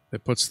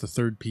that puts the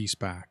 3rd piece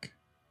back.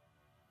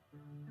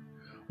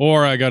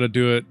 Or I got to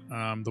do it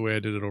the way I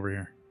did it over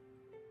here.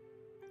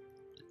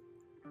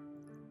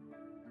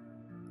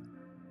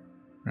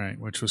 Right,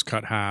 which was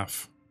cut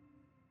half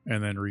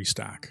and then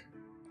restack.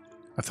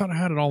 I thought I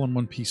had it all in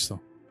one piece, though.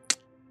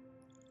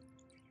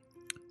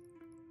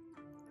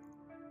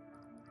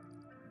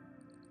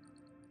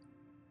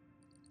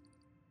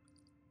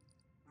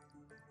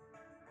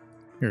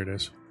 Here it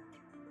is.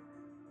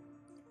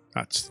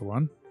 That's the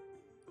one.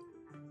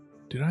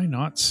 Did I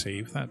not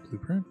save that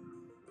blueprint?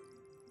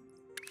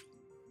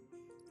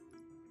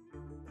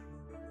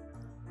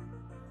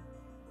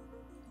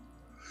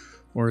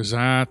 Or is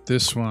that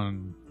this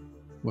one?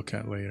 Look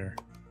at later.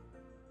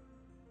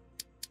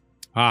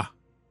 Ah,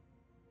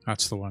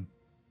 that's the one.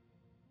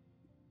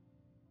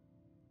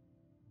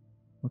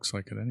 Looks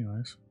like it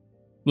anyways.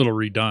 A little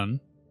redone.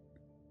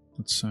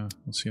 Let's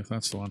see if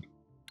that's the one.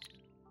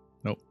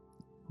 Nope,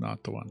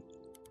 not the one.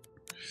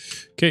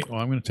 Okay, well,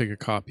 I'm going to take a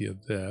copy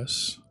of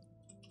this.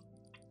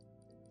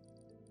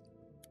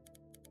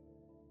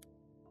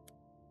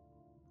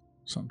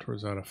 Something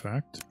towards that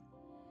effect.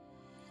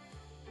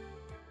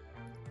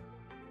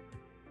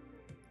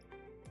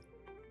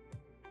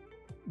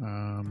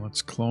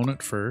 Let's clone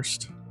it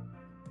first,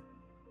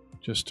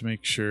 just to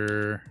make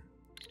sure.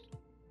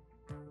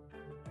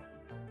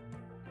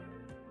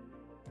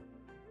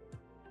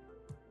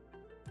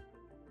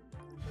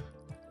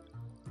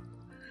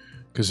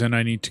 Because then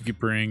I need to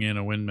bring in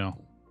a windmill.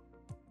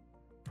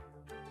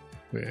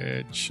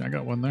 Which, I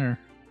got one there.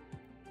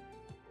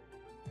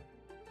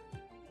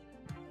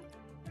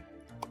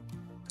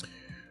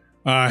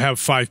 I have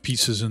 5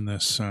 pieces in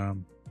this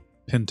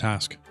pin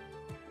task.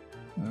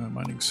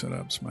 Mining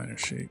setups, miner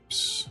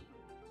shapes.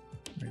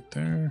 Right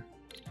there.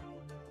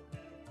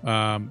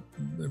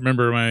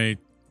 Remember,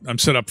 I'm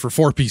set up for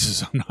 4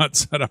 pieces. I'm not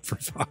set up for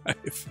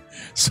 5.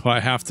 So I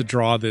have to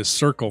draw this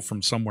circle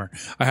from somewhere.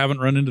 I haven't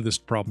run into this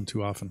problem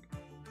too often.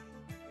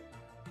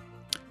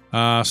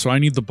 So I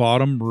need the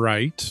bottom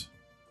right,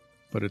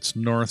 but it's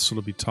north, so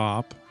it'll be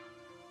top.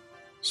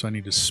 So I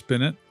need to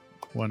spin it,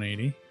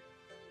 180.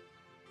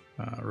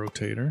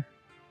 Rotator,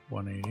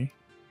 180.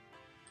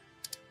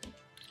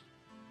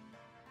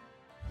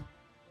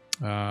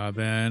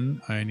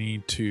 Then I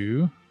need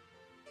to,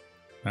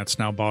 that's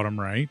now bottom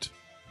right.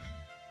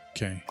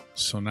 Okay,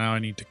 so now I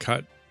need to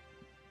cut.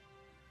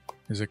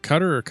 Is it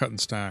cutter or cut and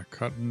stack?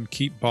 Cut and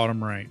keep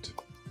bottom right.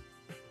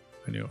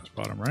 I knew it was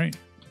bottom right.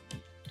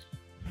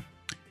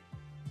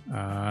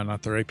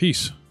 Not the right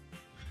piece.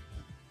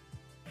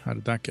 How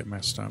did that get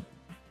messed up?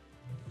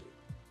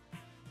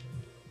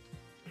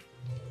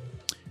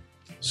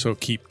 So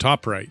keep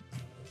top right.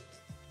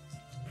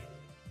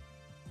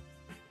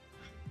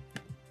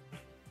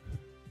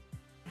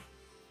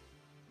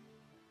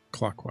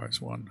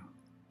 Clockwise 1,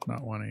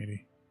 not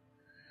 180.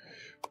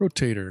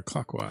 Rotator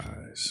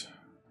clockwise.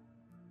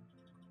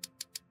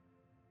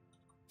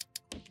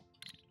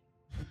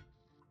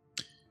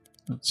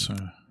 Let's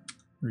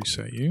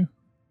reset you.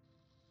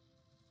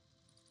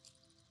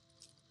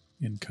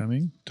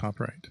 Incoming, top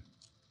right.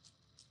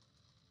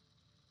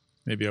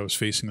 Maybe I was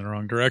facing the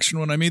wrong direction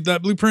when I made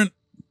that blueprint.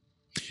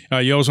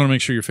 You always want to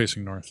make sure you're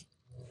facing north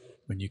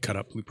when you cut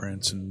up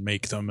blueprints and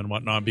make them and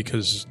whatnot,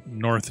 because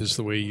north is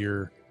the way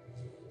you're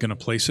going to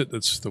place it.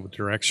 That's the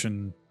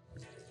direction.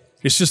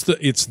 It's just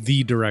it's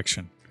the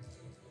direction.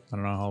 I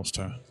don't know how else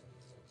to.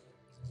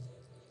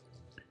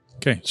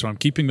 Okay, so I'm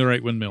keeping the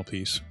right windmill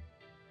piece.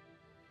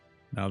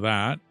 Now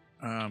that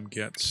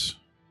gets.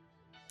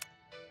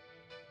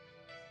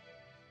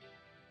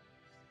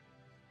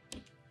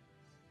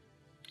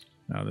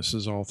 Now this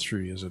is all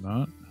 3, is it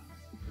not?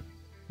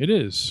 It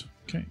is.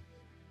 Okay.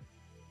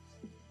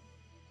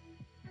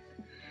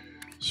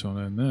 So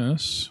then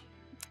this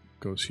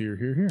goes here,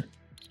 here, here.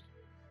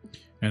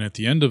 And at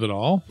the end of it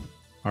all,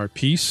 our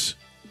piece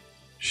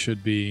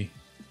should be...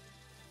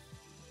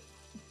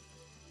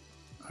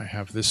 I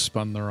have this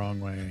spun the wrong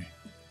way.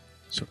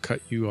 So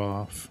cut you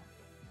off.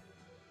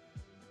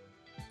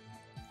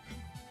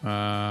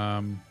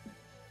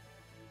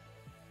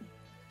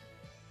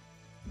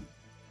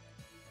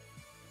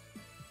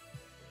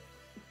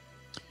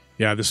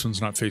 Yeah, this one's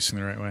not facing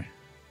the right way.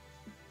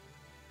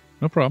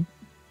 No problem.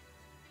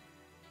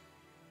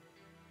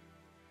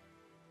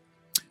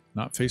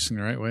 Not facing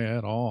the right way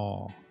at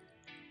all.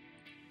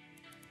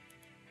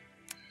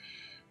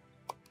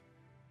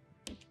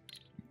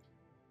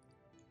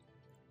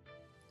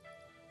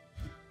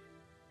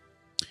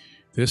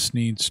 This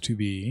needs to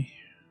be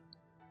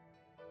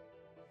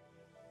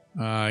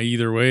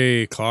either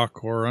way,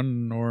 clock or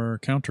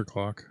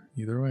counterclock.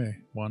 Either way.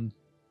 1.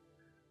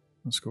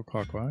 Let's go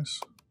clockwise.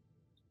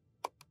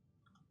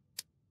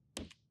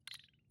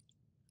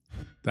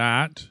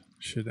 That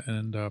should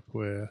end up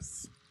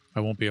with... I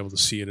won't be able to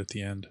see it at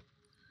the end.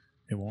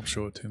 It won't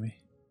show it to me.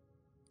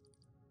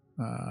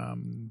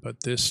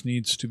 But this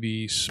needs to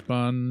be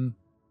spun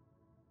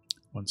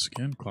once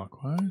again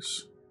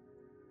clockwise.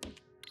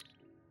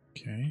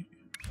 Okay.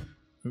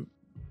 Oop.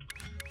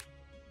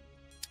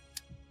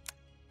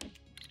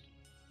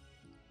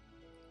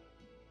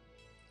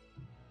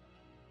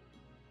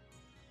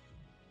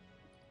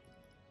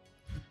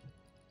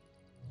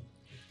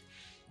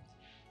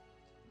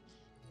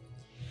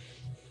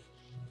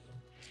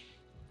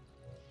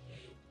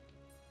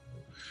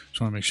 Just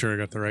want to make sure I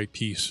got the right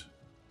piece.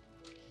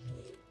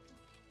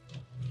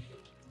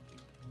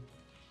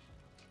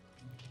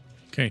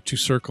 Okay, 2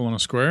 circle and a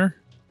square.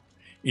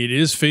 It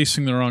is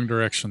facing the wrong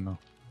direction, though.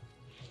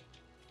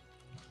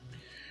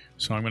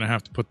 So I'm going to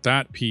have to put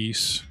that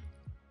piece.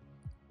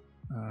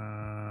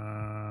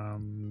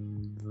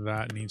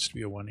 That needs to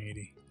be a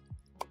 180.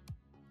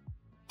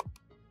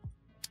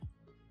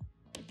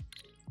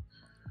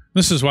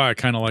 This is why I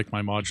kind of like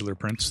my modular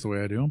prints the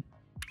way I do them.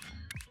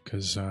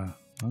 Because,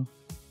 well,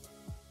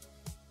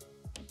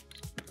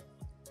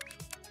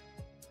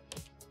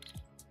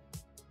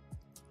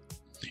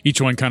 Each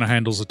one kind of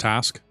handles a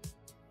task.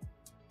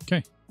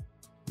 Okay.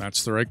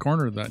 That's the right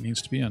corner that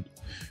needs to be in.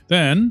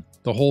 Then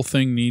the whole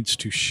thing needs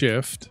to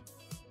shift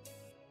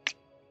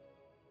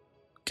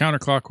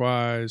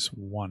counterclockwise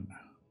 1.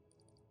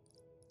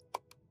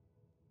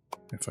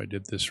 If I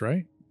did this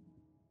right.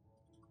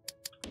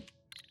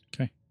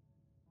 Okay.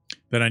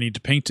 Then I need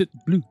to paint it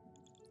blue.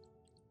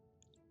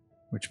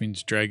 Which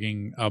means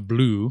dragging a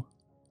blue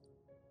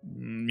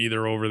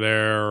either over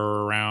there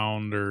or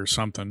around or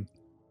something.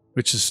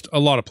 Which is a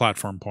lot of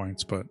platform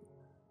points, but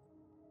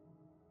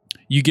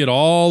you get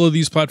all of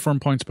these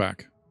platform points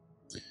back.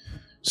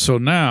 So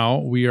now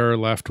we are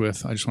left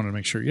with, I just wanted to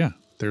make sure, yeah,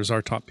 there's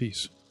our top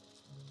piece.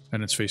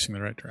 And it's facing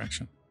the right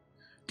direction.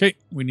 Okay,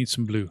 we need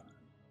some blue.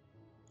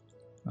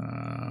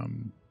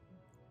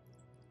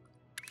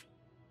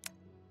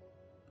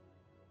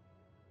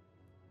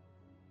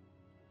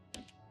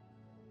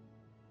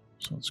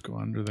 So let's go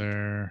under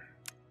there,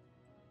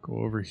 go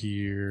over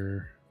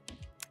here,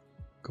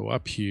 go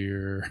up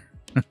here.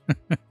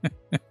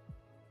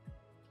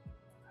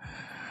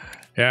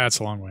 Yeah, it's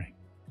a long way.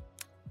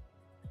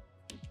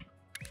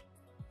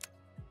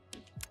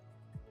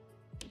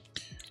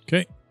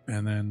 Okay,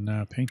 and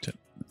then paint it.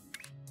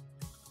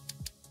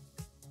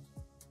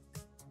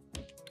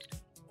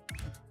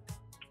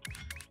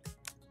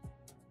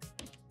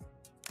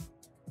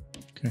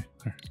 Okay,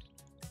 there.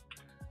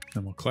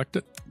 Then we'll collect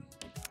it.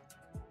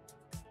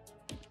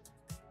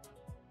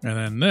 And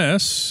then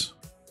this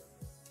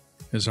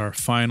is our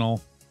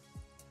final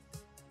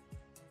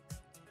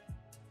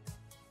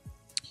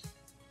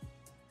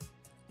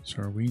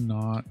So are we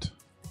not...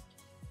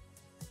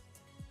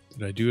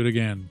 Did I do it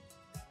again?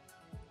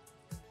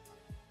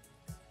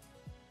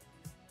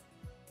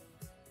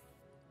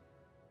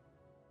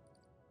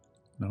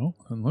 No,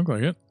 doesn't look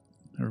like it.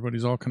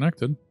 Everybody's all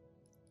connected.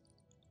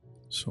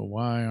 So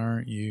why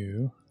aren't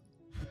you...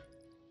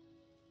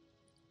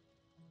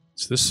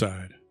 It's this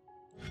side.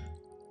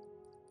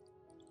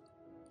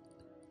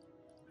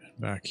 And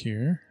back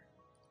here.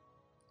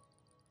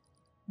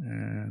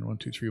 And 1,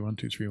 2, 3, 1,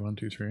 2, 3, 1,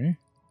 2, 3.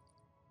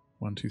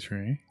 1, 2,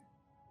 3.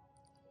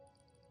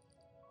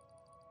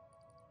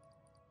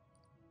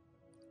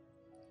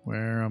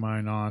 Where am I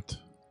not?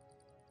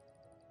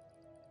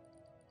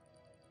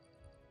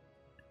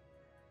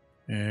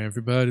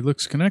 Everybody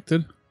looks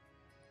connected.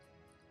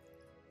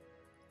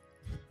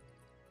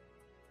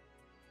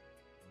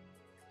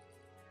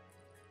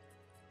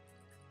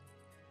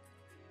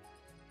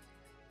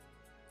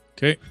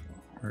 Okay,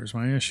 where's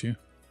my issue?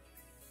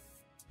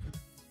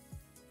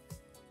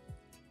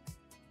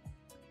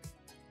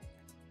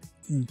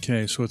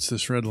 Okay, so it's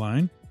this red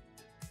line.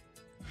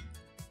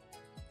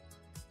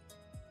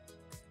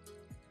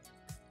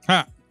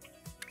 Ha!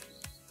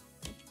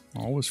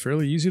 Always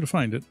fairly easy to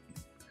find it.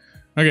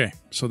 Okay,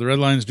 so the red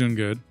line's doing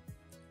good.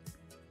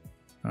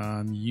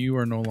 You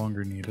are no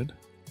longer needed.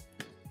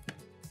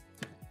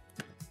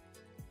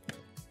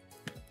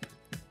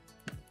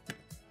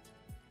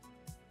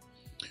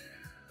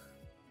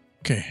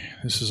 Okay,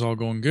 this is all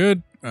going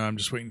good. I'm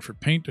just waiting for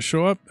paint to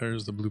show up.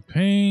 There's the blue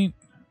paint.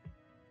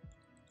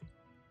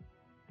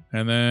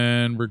 And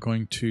then we're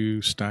going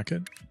to stack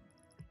it.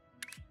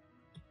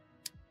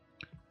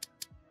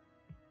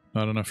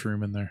 Not enough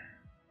room in there.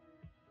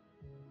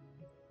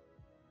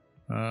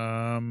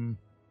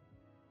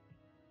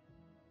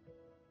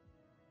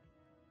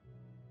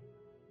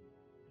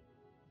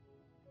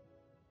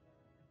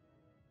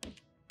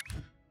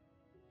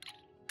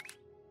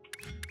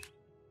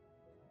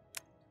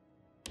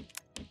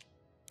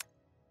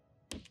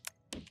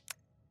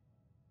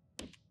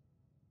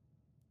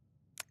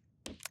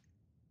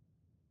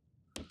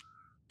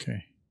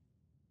 Okay.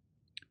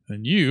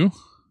 Then you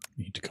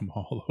need to come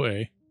all the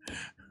way.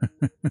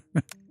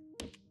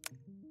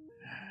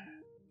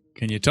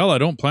 Can you tell I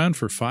don't plan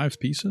for 5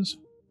 pieces?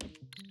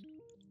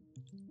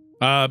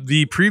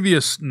 The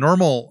previous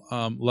normal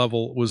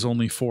level was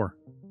only 4.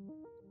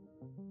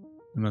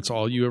 And that's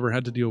all you ever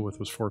had to deal with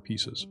was 4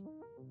 pieces.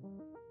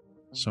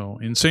 So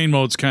insane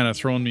mode's kind of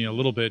thrown me a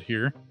little bit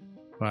here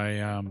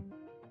by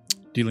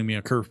dealing me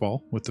a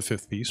curveball with the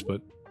 5th piece,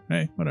 but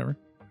hey, whatever.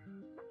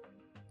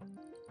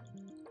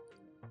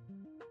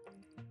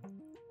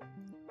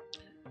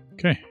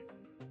 Okay,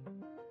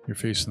 you're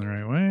facing the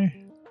right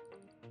way.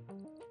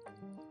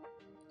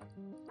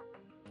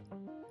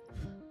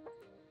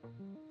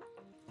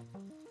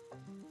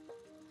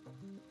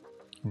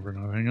 Over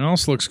nothing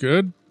else looks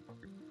good.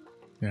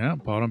 Yeah,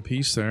 bottom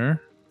piece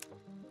there.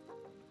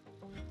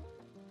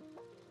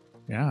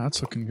 Yeah,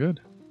 that's looking good.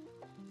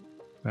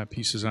 That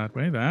piece is that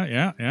way. That,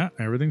 yeah,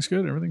 everything's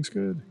good. Everything's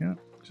good. Yeah,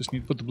 just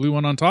need to put the blue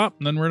one on top,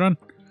 and then we're done.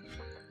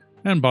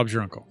 And Bob's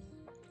your uncle.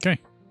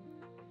 Okay.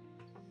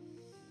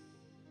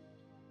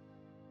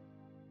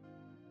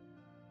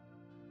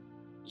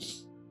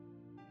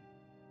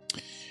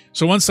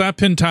 So once that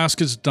pin task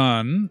is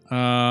done,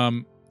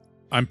 I'm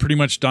pretty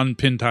much done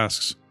pin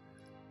tasks.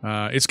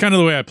 It's kind of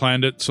the way I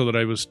planned it, so that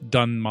I was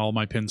done all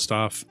my pin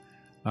stuff.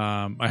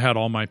 I had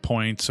all my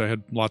points. I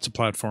had lots of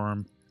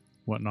platform,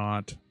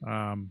 whatnot.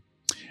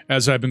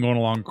 As I've been going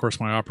along, of course,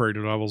 my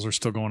operator levels are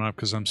still going up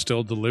because I'm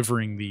still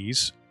delivering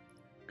these,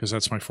 because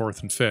that's my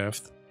 4th and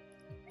 5th.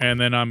 And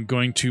then I'm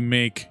going to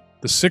make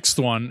the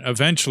 6th one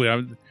eventually.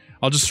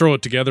 I'll just throw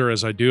it together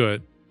as I do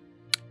it.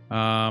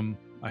 I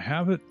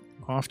have it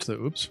off to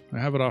the I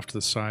have it off to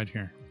the side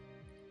here.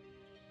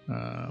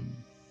 I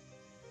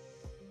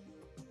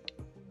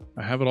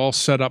have it all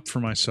set up for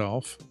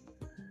myself.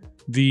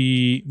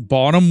 The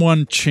bottom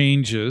one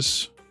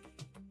changes.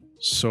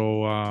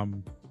 So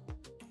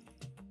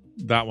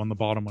that one, the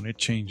bottom one, it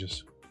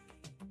changes.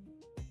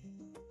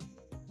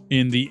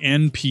 In the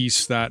end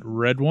piece, that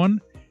red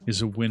one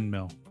is a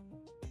windmill.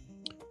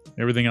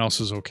 Everything else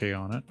is okay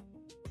on it.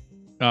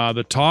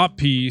 The top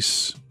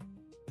piece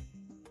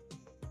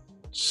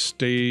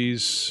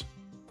stays...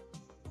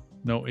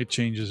 No, it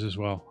changes as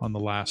well on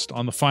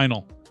the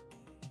final.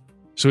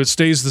 So it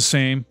stays the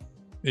same.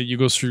 You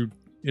go through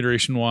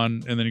iteration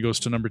 1, and then it goes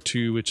to number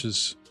 2, which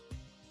is...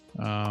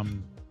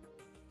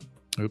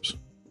 which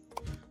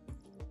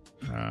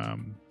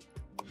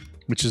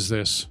is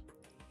this.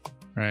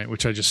 Right,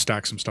 which I just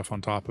stack some stuff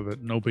on top of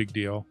it. No big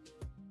deal.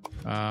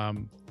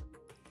 And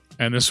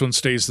this one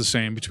stays the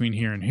same between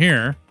here and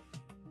here.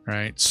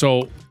 Right,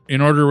 so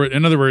in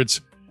other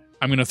words,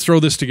 I'm going to throw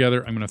this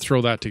together. I'm going to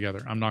throw that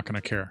together. I'm not going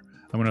to care.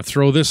 I'm going to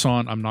throw this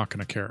on. I'm not going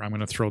to care. I'm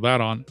going to throw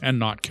that on and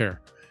not care.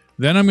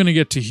 Then I'm going to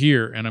get to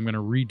here and I'm going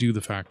to redo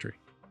the factory.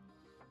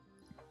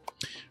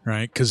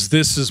 Right, because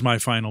this is my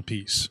final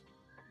piece.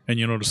 And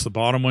you notice the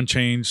bottom one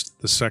changed,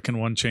 the second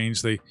one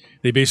changed. They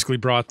basically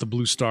brought the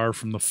blue star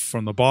from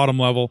the bottom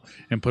level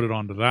and put it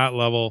onto that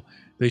level.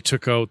 They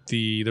took out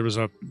there was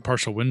a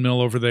partial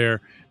windmill over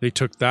there. They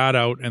took that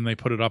out and they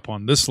put it up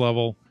on this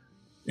level,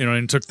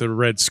 and took the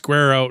red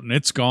square out, and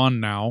it's gone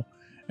now.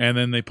 And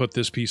then they put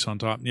this piece on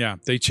top. Yeah,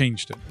 they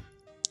changed it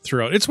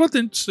throughout. It's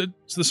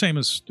the same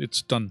as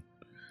it's done.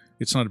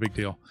 It's not a big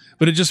deal.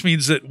 But it just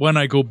means that when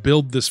I go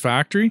build this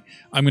factory,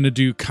 I'm going to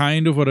do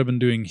kind of what I've been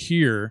doing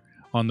here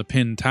on the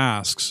pinned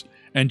tasks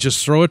and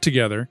just throw it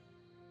together,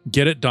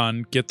 get it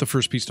done, get the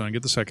first piece done,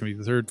 get the second piece,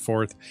 the third,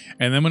 fourth,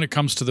 and then when it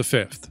comes to the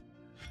 5th,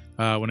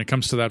 when it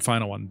comes to that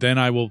final one, then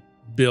I will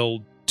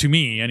build, to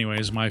me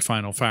anyways, my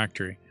final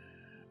factory.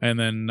 And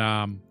then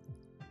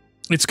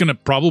it's going to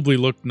probably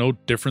look no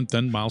different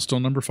than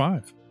milestone number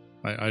 5.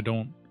 I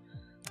don't,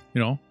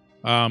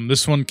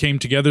 this one came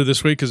together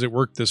this way because it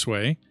worked this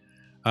way.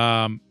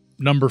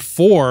 Number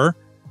 4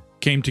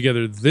 came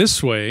together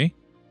this way,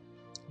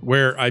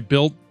 where I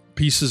built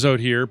pieces out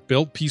here,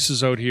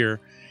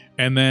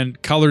 and then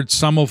colored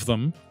some of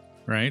them,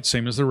 right?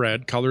 Same as the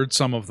red, colored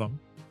some of them.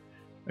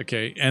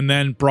 Okay, and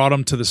then brought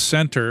them to the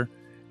center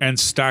and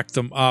stacked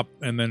them up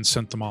and then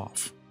sent them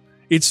off.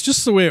 It's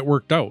just the way it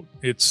worked out.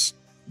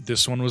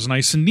 This one was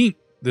nice and neat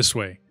this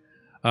way.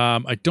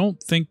 I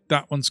don't think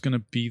that one's going to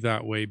be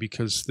that way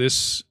because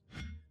this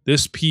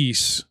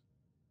piece,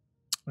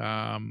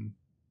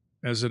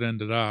 as it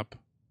ended up,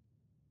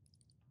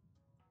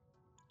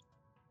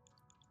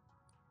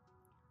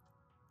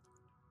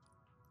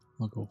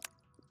 I'll go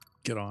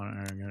get on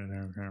it.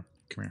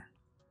 Come here.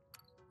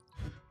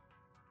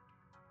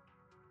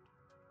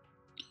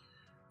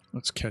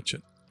 Let's catch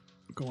it.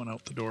 Going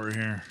out the door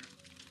here.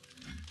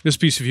 This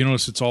piece, if you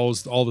notice, it's all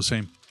the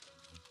same.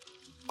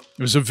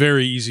 It was a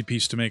very easy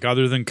piece to make.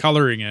 Other than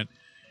coloring it,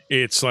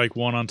 it's like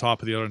one on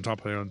top of the other, on top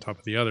of the other, on top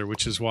of the other,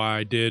 which is why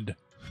I did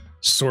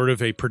sort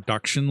of a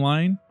production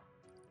line.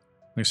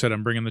 Like I said,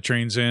 I'm bringing the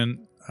trains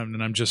in, and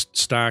then I'm just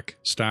stack.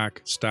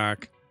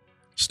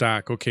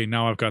 Okay,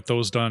 now I've got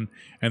those done,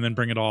 and then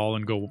bring it all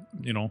and go,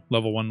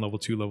 level 1, level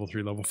 2, level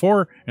 3, level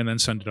 4, and then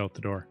send it out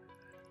the door.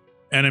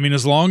 And I mean,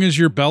 as long as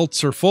your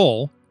belts are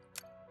full,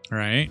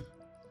 right,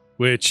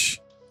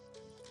 which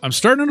I'm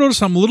starting to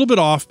notice I'm a little bit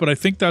off, but I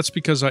think that's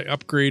because I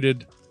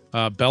upgraded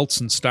belts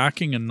and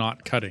stacking and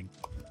not cutting,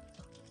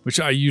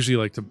 which I usually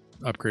like to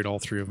upgrade all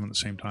 3 of them at the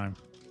same time.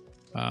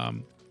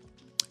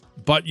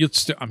 But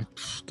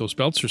those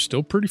belts are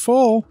still pretty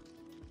full,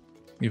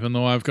 even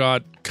though I've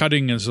got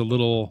cutting as a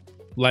little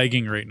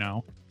lagging right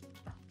now.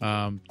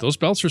 Those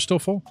belts are still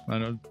full.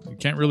 You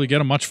can't really get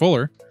them much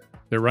fuller.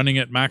 They're running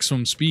at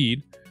maximum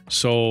speed.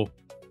 So,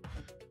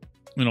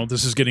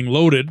 this is getting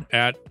loaded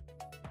at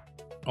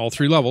all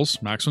 3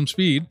 levels, maximum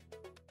speed.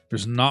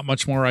 There's not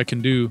much more I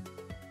can do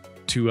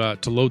to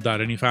load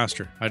that any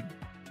faster.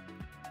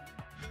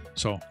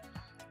 So,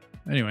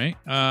 anyway,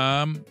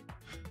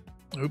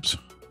 oops.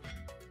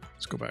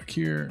 Let's go back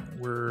here.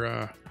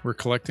 We're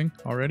collecting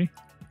already.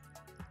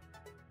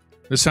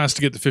 This has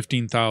to get to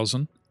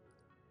 15,000.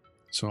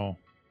 So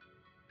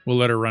we'll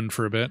let her run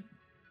for a bit.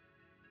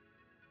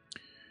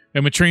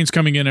 And with trains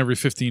coming in every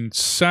 15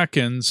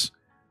 seconds,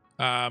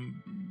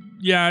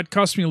 yeah, it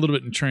costs me a little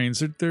bit in trains.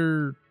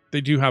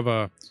 They do have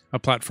a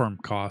platform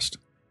cost.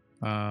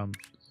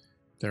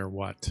 They're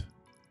what?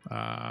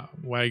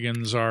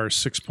 Wagons are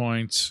 6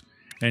 points.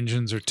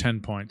 Engines are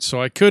 10 points.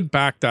 So I could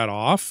back that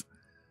off.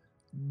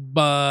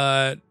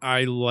 But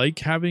I like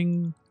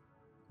having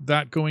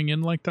that going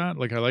in like that.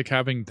 Like, I like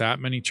having that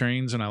many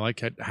trains, and I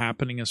like it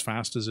happening as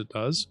fast as it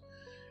does.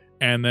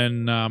 And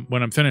then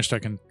when I'm finished, I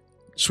can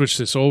switch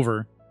this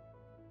over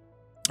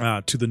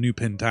to the new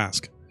pin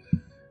task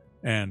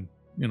and,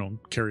 you know,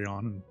 carry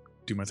on and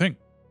do my thing.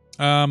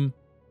 I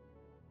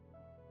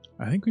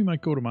think we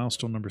might go to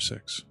milestone number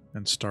 6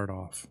 and start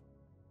off.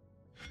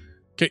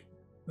 Okay,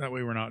 that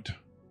way we're not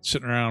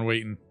sitting around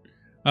waiting.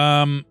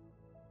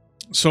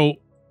 So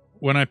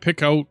when I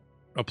pick out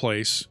a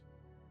place,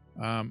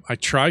 I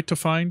try to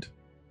find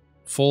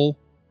full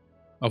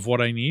of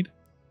what I need.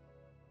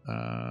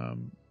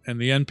 And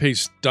the end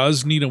pace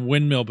does need a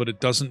windmill, but it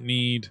doesn't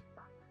need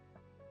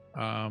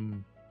a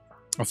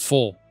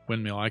full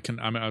windmill. I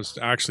was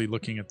actually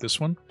looking at this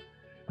one,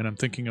 and I'm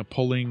thinking of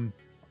pulling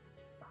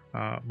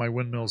my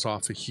windmills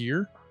off of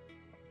here.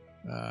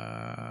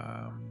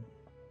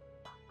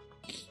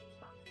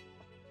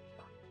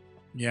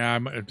 Yeah, I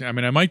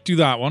mean, I might do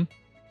that one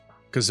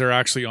because they're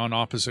actually on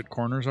opposite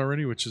corners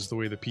already, which is the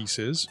way the piece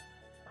is.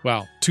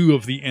 Well, 2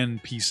 of the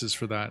end pieces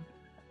for that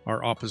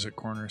are opposite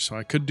corners, so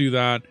I could do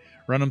that.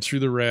 Run them through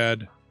the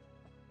red.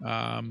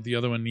 The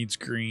other one needs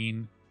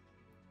green.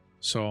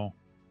 So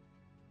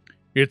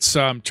it's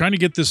trying to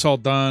get this all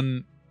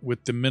done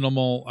with the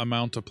minimal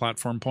amount of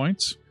platform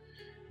points,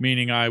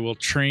 meaning I will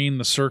train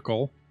the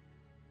circle,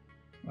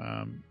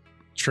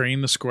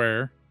 train the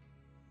square.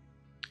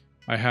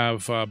 I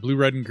have blue,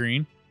 red, and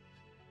green,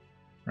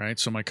 right?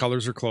 So my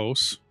colors are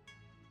close.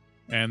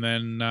 And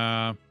then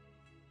I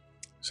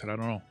said, I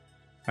don't know.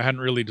 I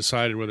hadn't really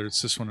decided whether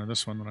it's this one or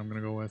this one that I'm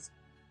going to go with.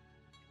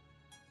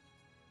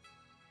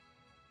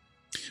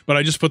 But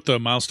I just put the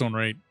milestone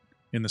right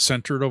in the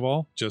center of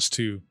all, just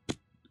to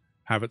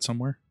have it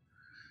somewhere.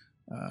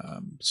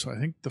 So I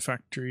think the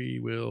factory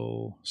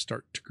will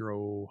start to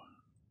grow.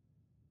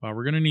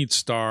 We're going to need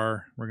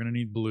star, we're going to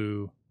need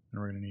blue,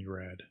 and we're going to need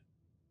red.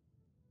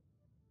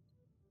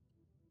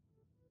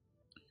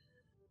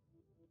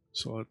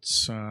 So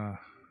let's go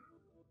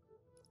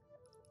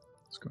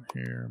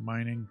here,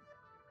 mining.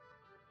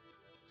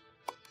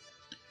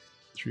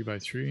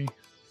 3x3.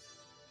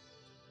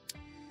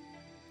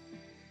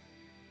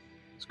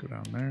 Let's go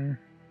down there.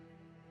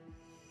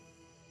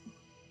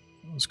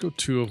 Let's go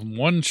 2 of them.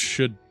 One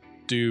should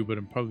do, but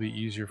it'd probably be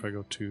easier if I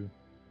go 2.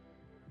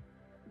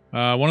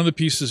 One of the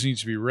pieces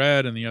needs to be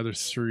red and the other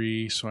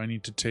 3, so I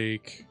need to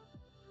take...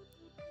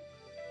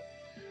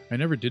 I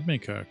never did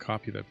make a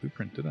copy of that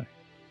blueprint, did I?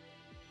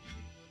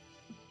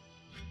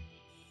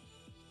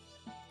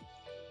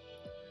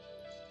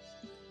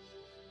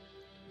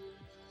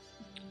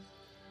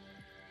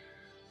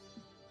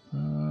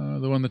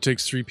 The one that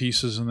takes 3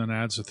 pieces and then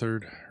adds a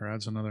third, or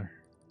adds another.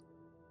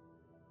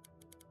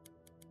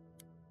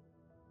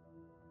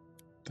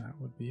 That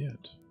would be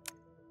it.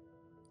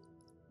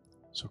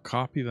 So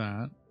copy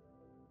that.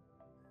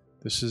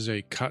 This is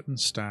a cut and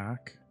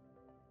stack.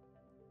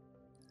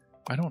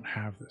 I don't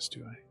have this,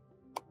 do I?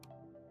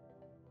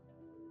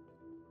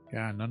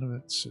 Yeah, none of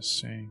it's just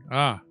saying.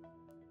 Ah!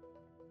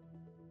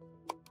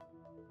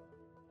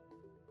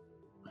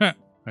 Huh,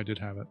 I did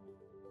have it.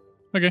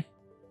 Okay.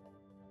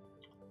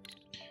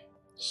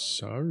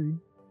 Sorry.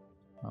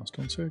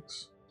 Milestone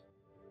 6.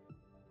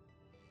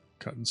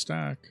 Cut and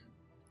stack.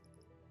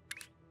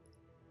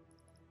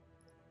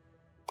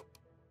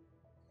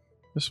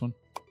 This one.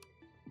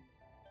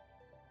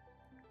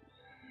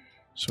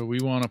 So we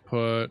want to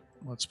put,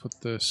 let's put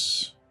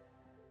this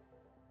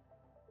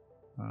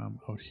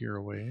out here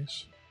a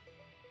ways.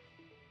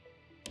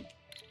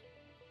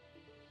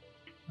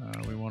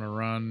 We want to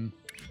run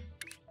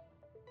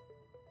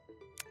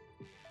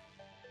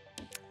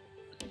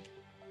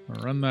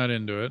that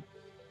into it.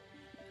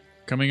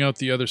 Coming out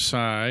the other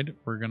side,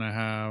 we're going to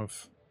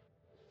have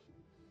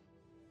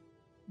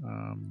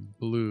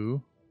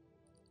blue.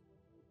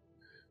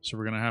 So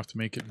we're going to have to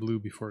make it blue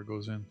before it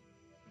goes in.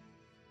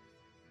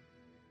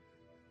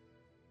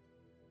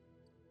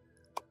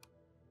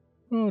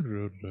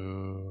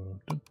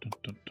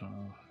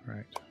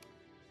 Right.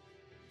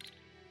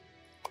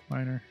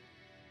 Miner.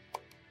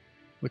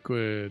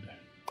 Liquid.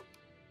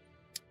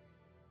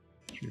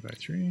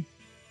 3x3.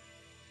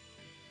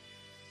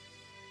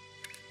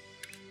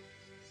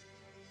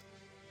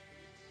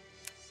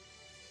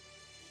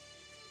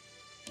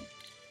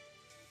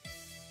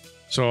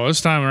 So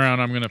this time around,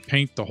 I'm going to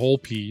paint the whole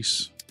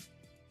piece.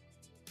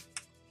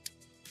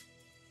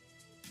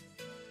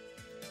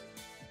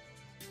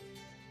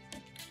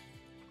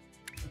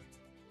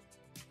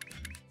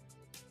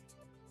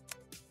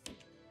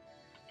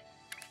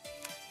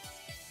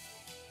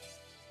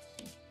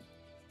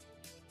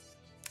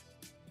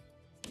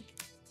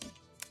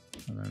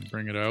 And then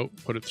bring it out,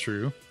 put it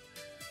through.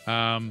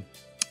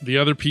 The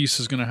other piece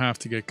is going to have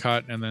to get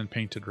cut and then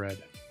painted red.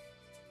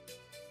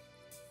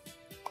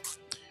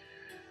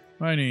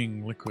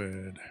 Mining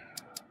liquid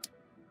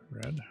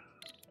red.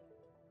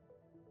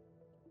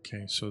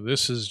 Okay, so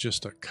this is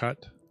just a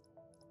cutter.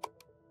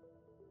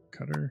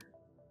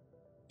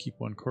 Keep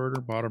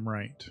 1/4, bottom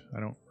right.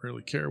 I don't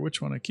really care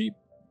which one I keep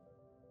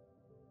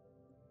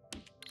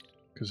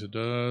because it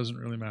doesn't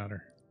really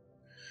matter.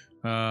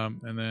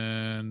 And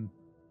then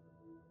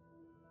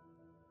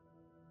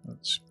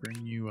let's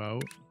bring you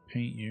out,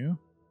 paint you.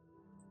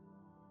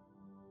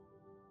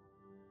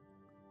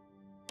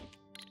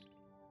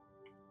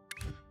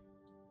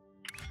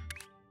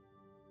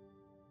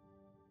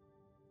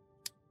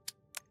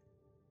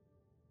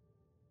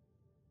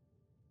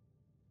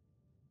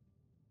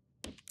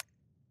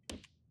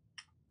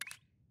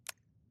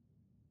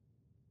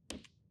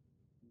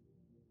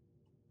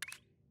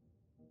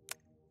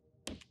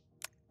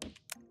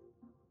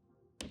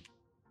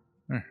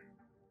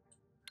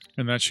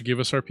 And that should give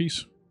us our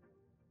piece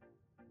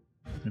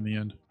in the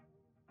end.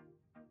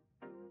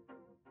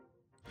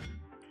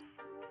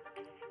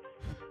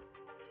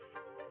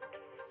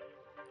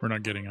 We're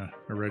not getting a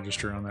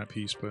register on that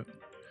piece, but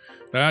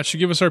that should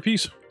give us our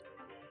piece.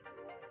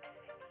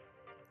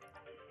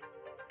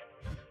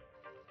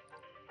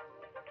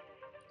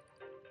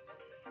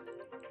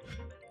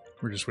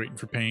 We're just waiting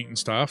for paint and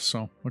stuff,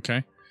 so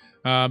okay.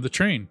 The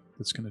train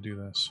that's going to do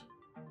this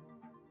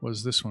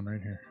was this one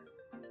right here.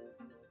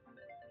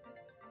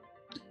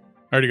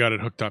 I already got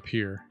it hooked up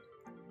here.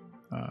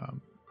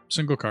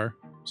 Single car,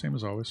 same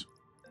as always.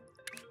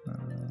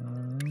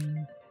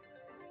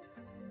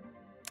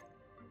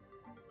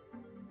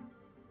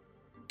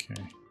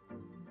 Okay,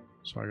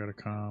 so I gotta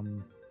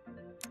come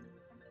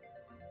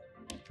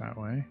that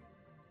way.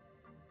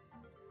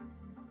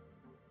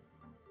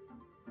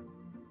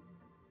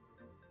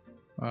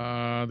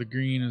 The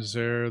green is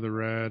there, the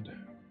red,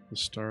 the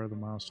star, the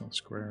milestone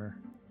square,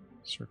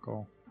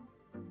 circle.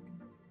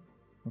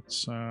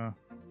 Let's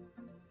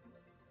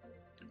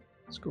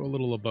go a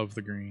little above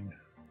the green.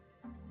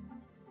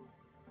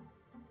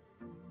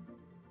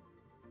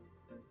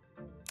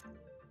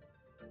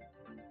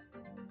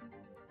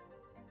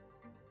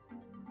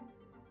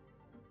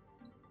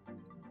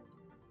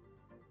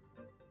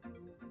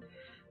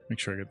 Make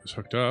sure I get this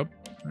hooked up.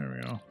 There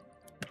we go.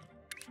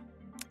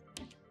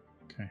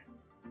 Okay.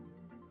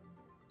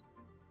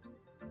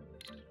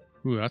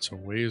 Ooh, that's a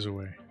ways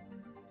away.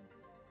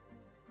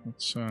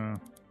 Let's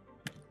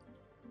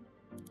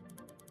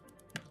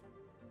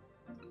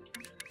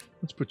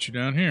put you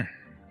down here.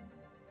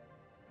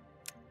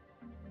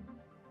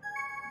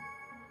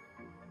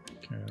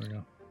 Okay, there we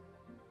go.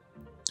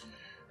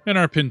 And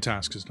our pin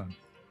task is done.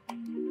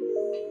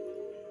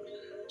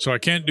 So I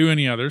can't do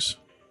any others.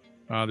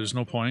 There's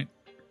no point.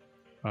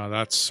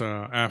 That's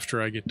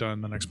after I get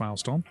done the next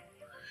milestone,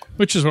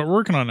 which is what we're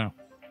working on now.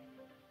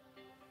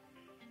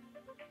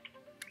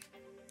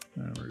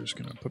 And we're just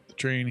going to put the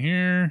train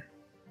here.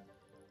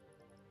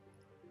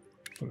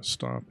 Put a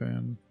stop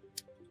in.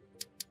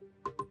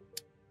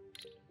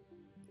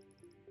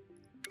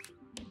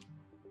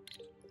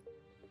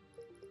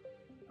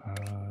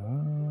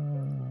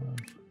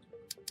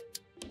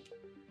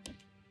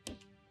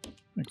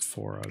 I think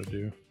 4 ought to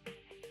do.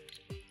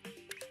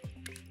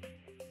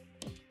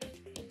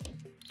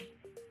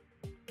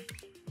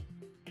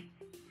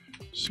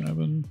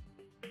 Seven.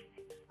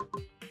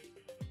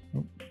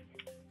 Oh.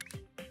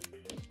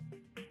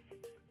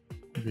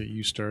 We'll get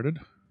you started.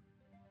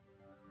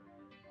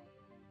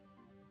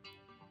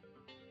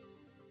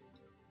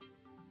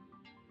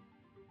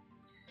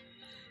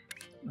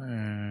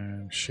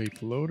 And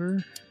shape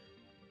loader.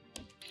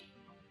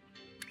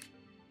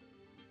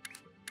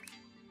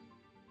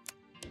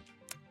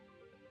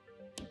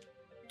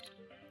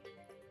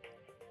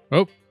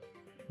 Oh,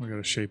 we got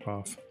a shape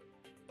off.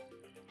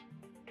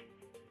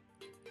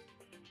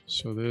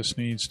 So this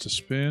needs to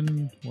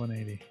spin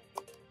 180.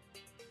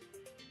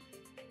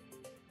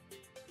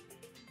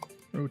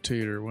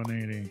 Rotator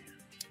 180.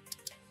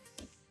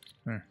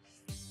 There.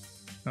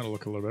 That'll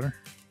look a little better.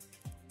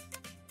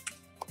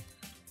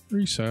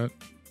 Reset.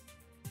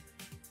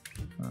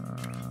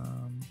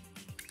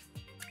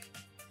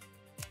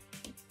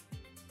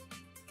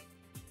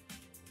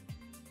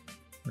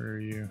 Where are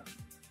you?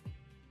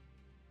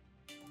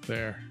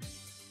 There.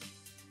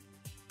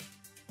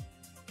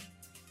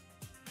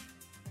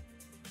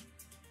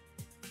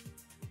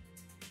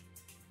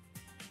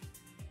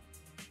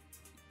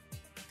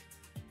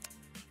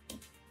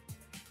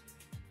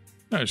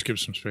 Just give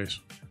some space.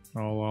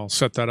 I'll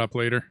set that up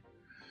later.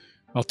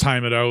 I'll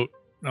time it out.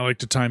 I like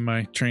to time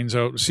my trains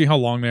out. See how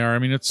long they are. I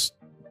mean, it's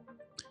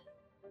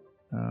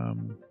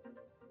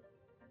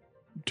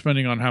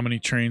depending on how many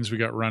trains we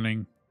got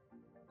running.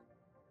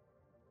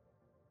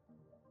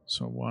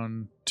 So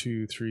 1,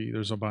 2, 3.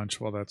 There's a bunch.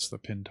 Well, that's the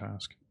pin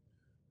task.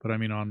 But I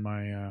mean on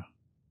my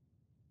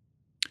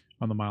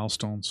on the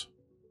milestones.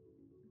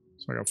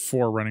 So I got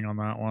 4 running on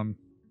that one.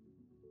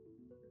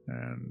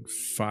 And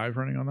 5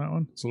 running on that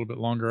one. It's a little bit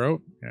longer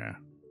out. Yeah.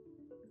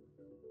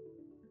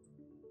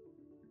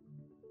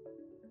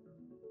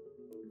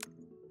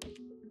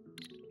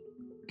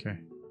 Okay.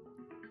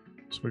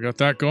 So we got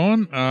that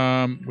going.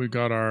 We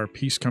got our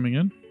piece coming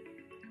in.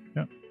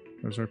 Yep.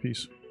 There's our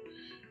piece.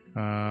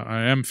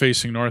 I am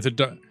facing north.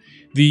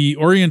 The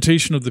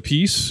orientation of the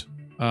piece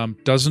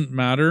doesn't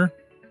matter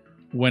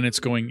when it's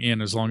going in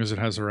as long as it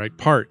has the right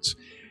parts.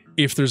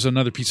 If there's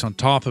another piece on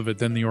top of it,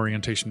 then the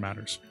orientation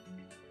matters.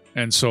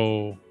 And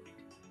so,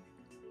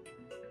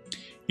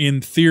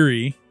 in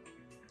theory,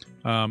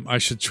 I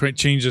should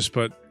change this,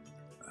 but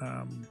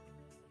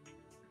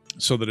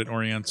so that it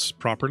orients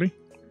properly.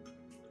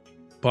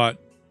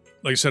 But,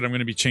 like I said, I'm going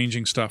to be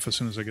changing stuff as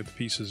soon as I get the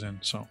pieces in,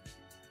 so.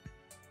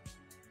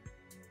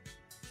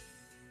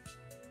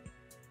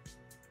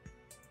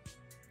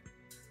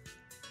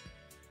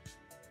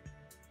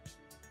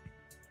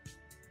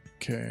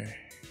 Okay.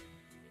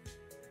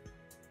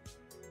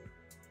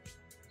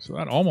 So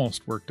that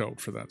almost worked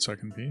out for that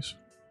second piece.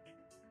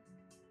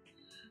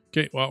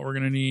 Okay, well, we're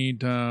going to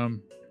need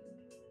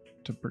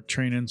to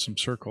train in some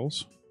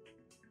circles,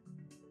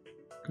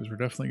 because we're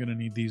definitely going to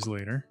need these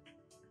later.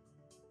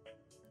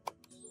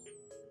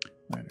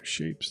 Minor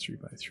shapes,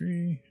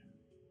 3x3.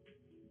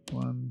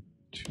 1,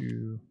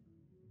 2,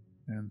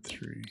 and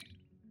 3.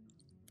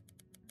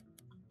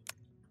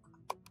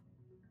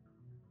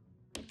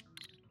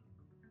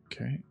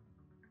 Okay.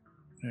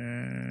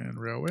 And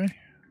railway.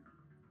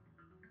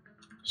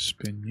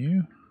 Spin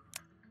you.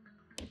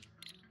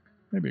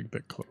 Maybe a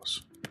bit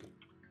close.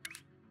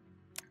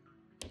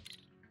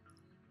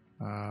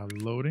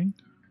 Loading.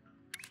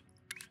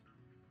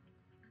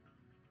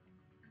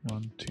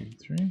 1, 2,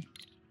 3.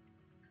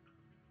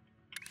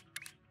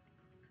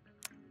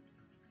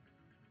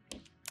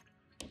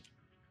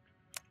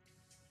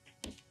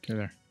 Okay,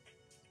 there.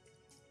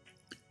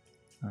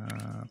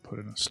 Put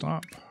in a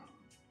stop.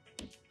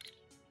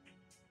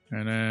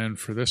 And then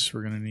for this,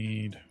 we're going to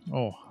need...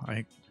 Oh,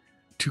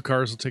 2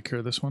 cars will take care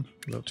of this one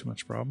without too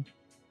much problem.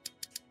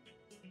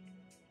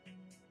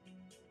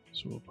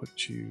 So we'll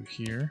put you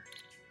here.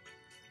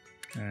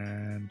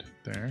 And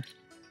there.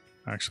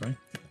 Actually.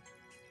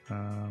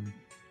 We'll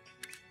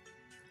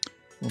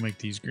make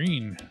these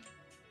green.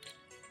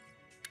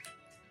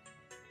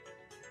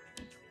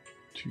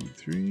 2,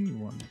 3.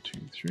 1, 2,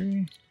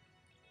 3.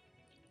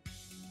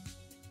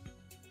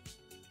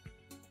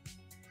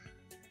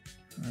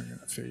 We're going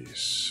to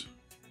face...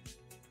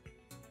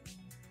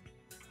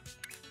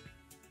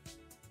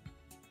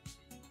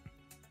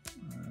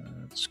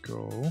 Let's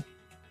go.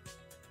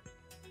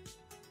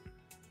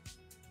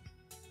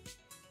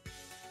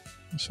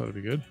 This ought to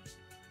be good.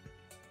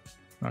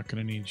 Not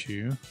going to need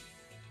you.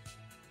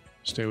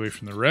 Stay away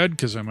from the red,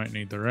 because I might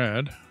need the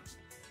red.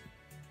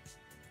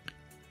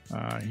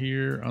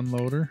 Here,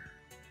 unloader.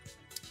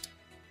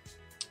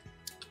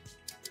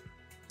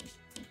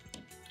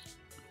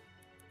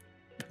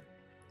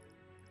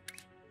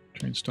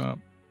 Train stop.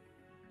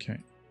 Okay.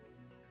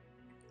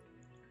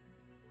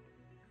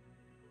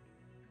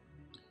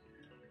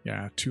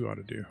 Yeah, 2 ought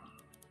to do.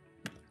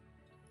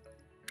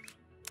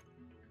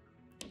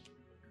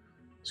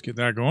 Let's get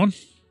that going.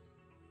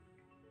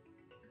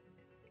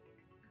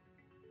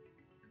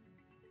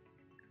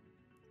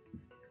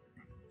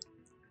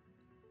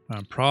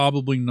 I'm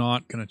probably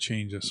not going to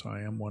change this. I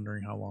am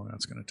wondering how long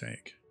that's going to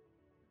take.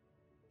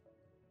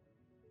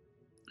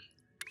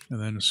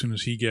 And then as soon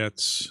as he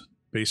gets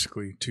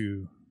basically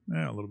to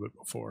a little bit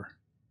before,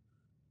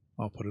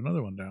 I'll put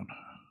another one down.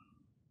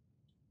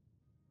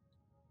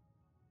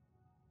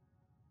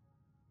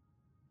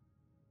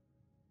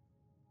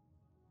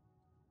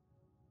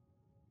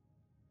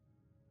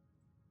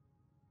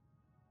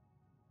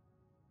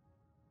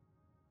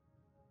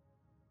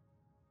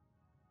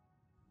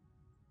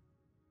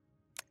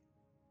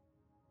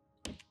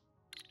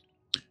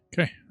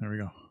 Okay, there we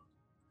go.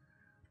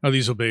 Now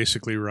these will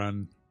basically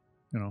run,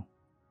 you know,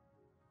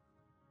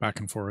 back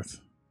and forth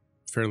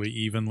fairly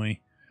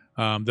evenly.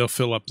 They'll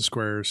fill up the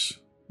squares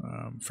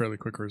fairly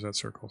quick, or is that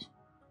circles?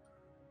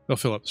 They'll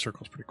fill up the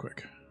circles pretty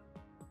quick.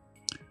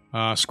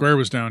 Square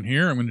was down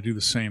here. I'm going to do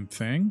the same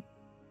thing.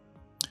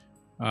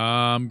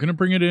 I'm going to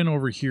bring it in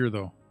over here,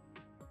 though.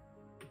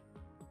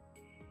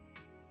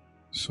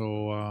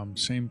 So,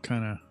 same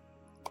kind of...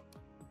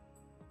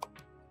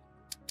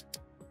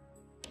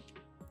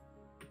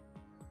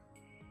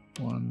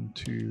 One,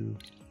 two...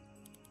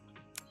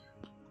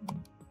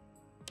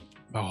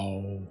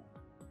 Oh...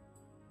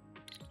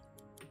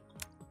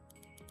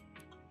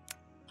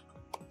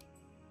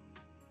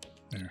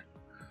 There.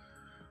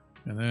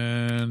 And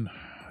then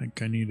I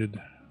think I needed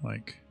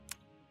like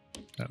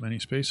that many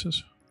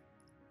spaces.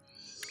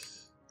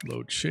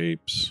 Load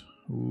shapes.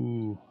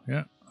 Ooh,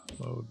 yeah.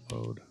 Load,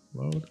 load,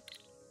 load.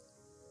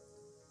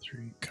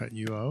 3, cut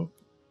you out.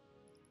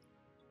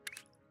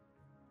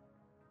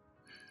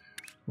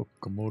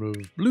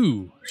 Locomotive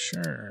blue,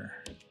 sure.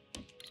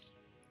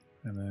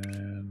 And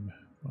then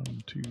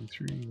 1, 2,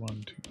 3,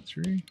 1, 2,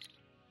 3.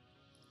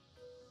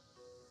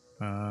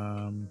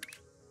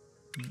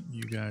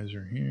 You guys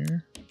are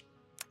here.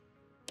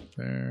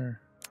 There.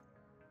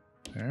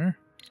 There.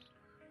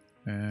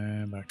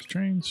 And back to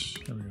trains.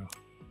 There we go.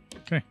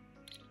 Okay.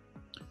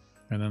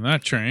 And then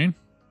that train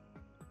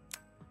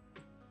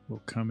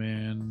will come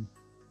in.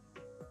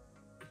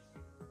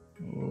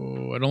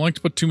 Oh, I don't like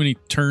to put too many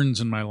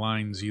turns in my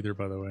lines either,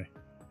 by the way.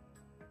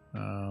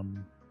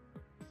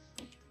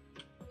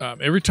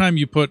 Every time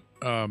you put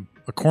a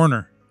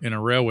corner in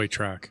a railway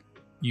track,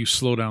 you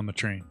slow down the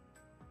train.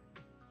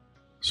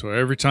 So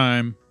every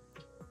time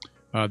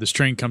this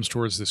train comes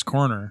towards this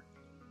corner,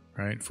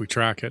 right, if we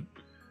track it,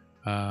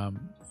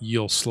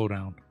 you'll slow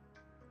down.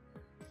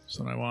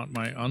 So I want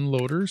my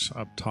unloaders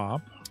up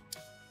top.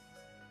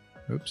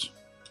 Oops.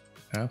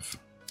 F.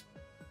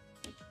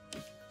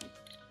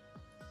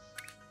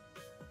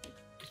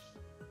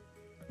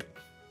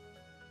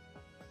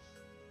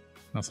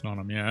 Nothing on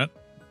them yet.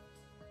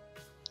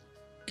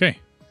 Okay.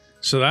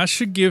 So that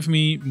should give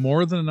me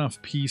more than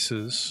enough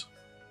pieces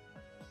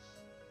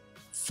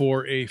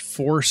for a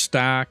 4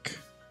 stack,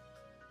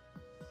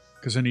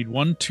 because I need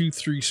 1, 2,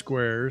 3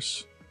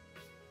 squares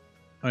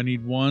I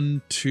need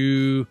 1,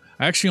 2.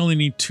 I actually only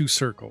need 2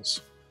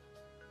 circles.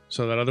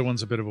 So that other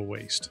one's a bit of a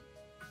waste.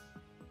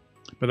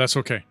 But that's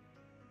okay.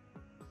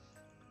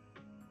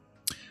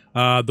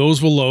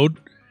 Those will load.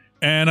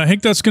 And I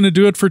think that's going to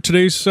do it for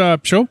today's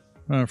show,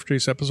 for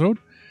today's episode.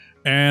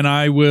 And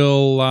I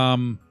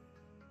will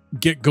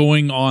get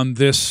going on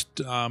this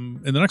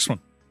in the next one.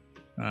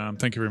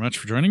 Thank you very much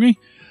for joining me.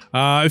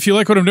 If you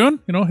like what I'm doing,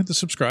 hit the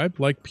subscribe,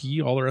 like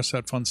P, all the rest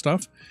of that fun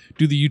stuff.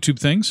 Do the YouTube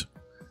things.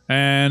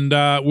 And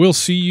we'll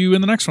see you in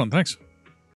the next one. Thanks.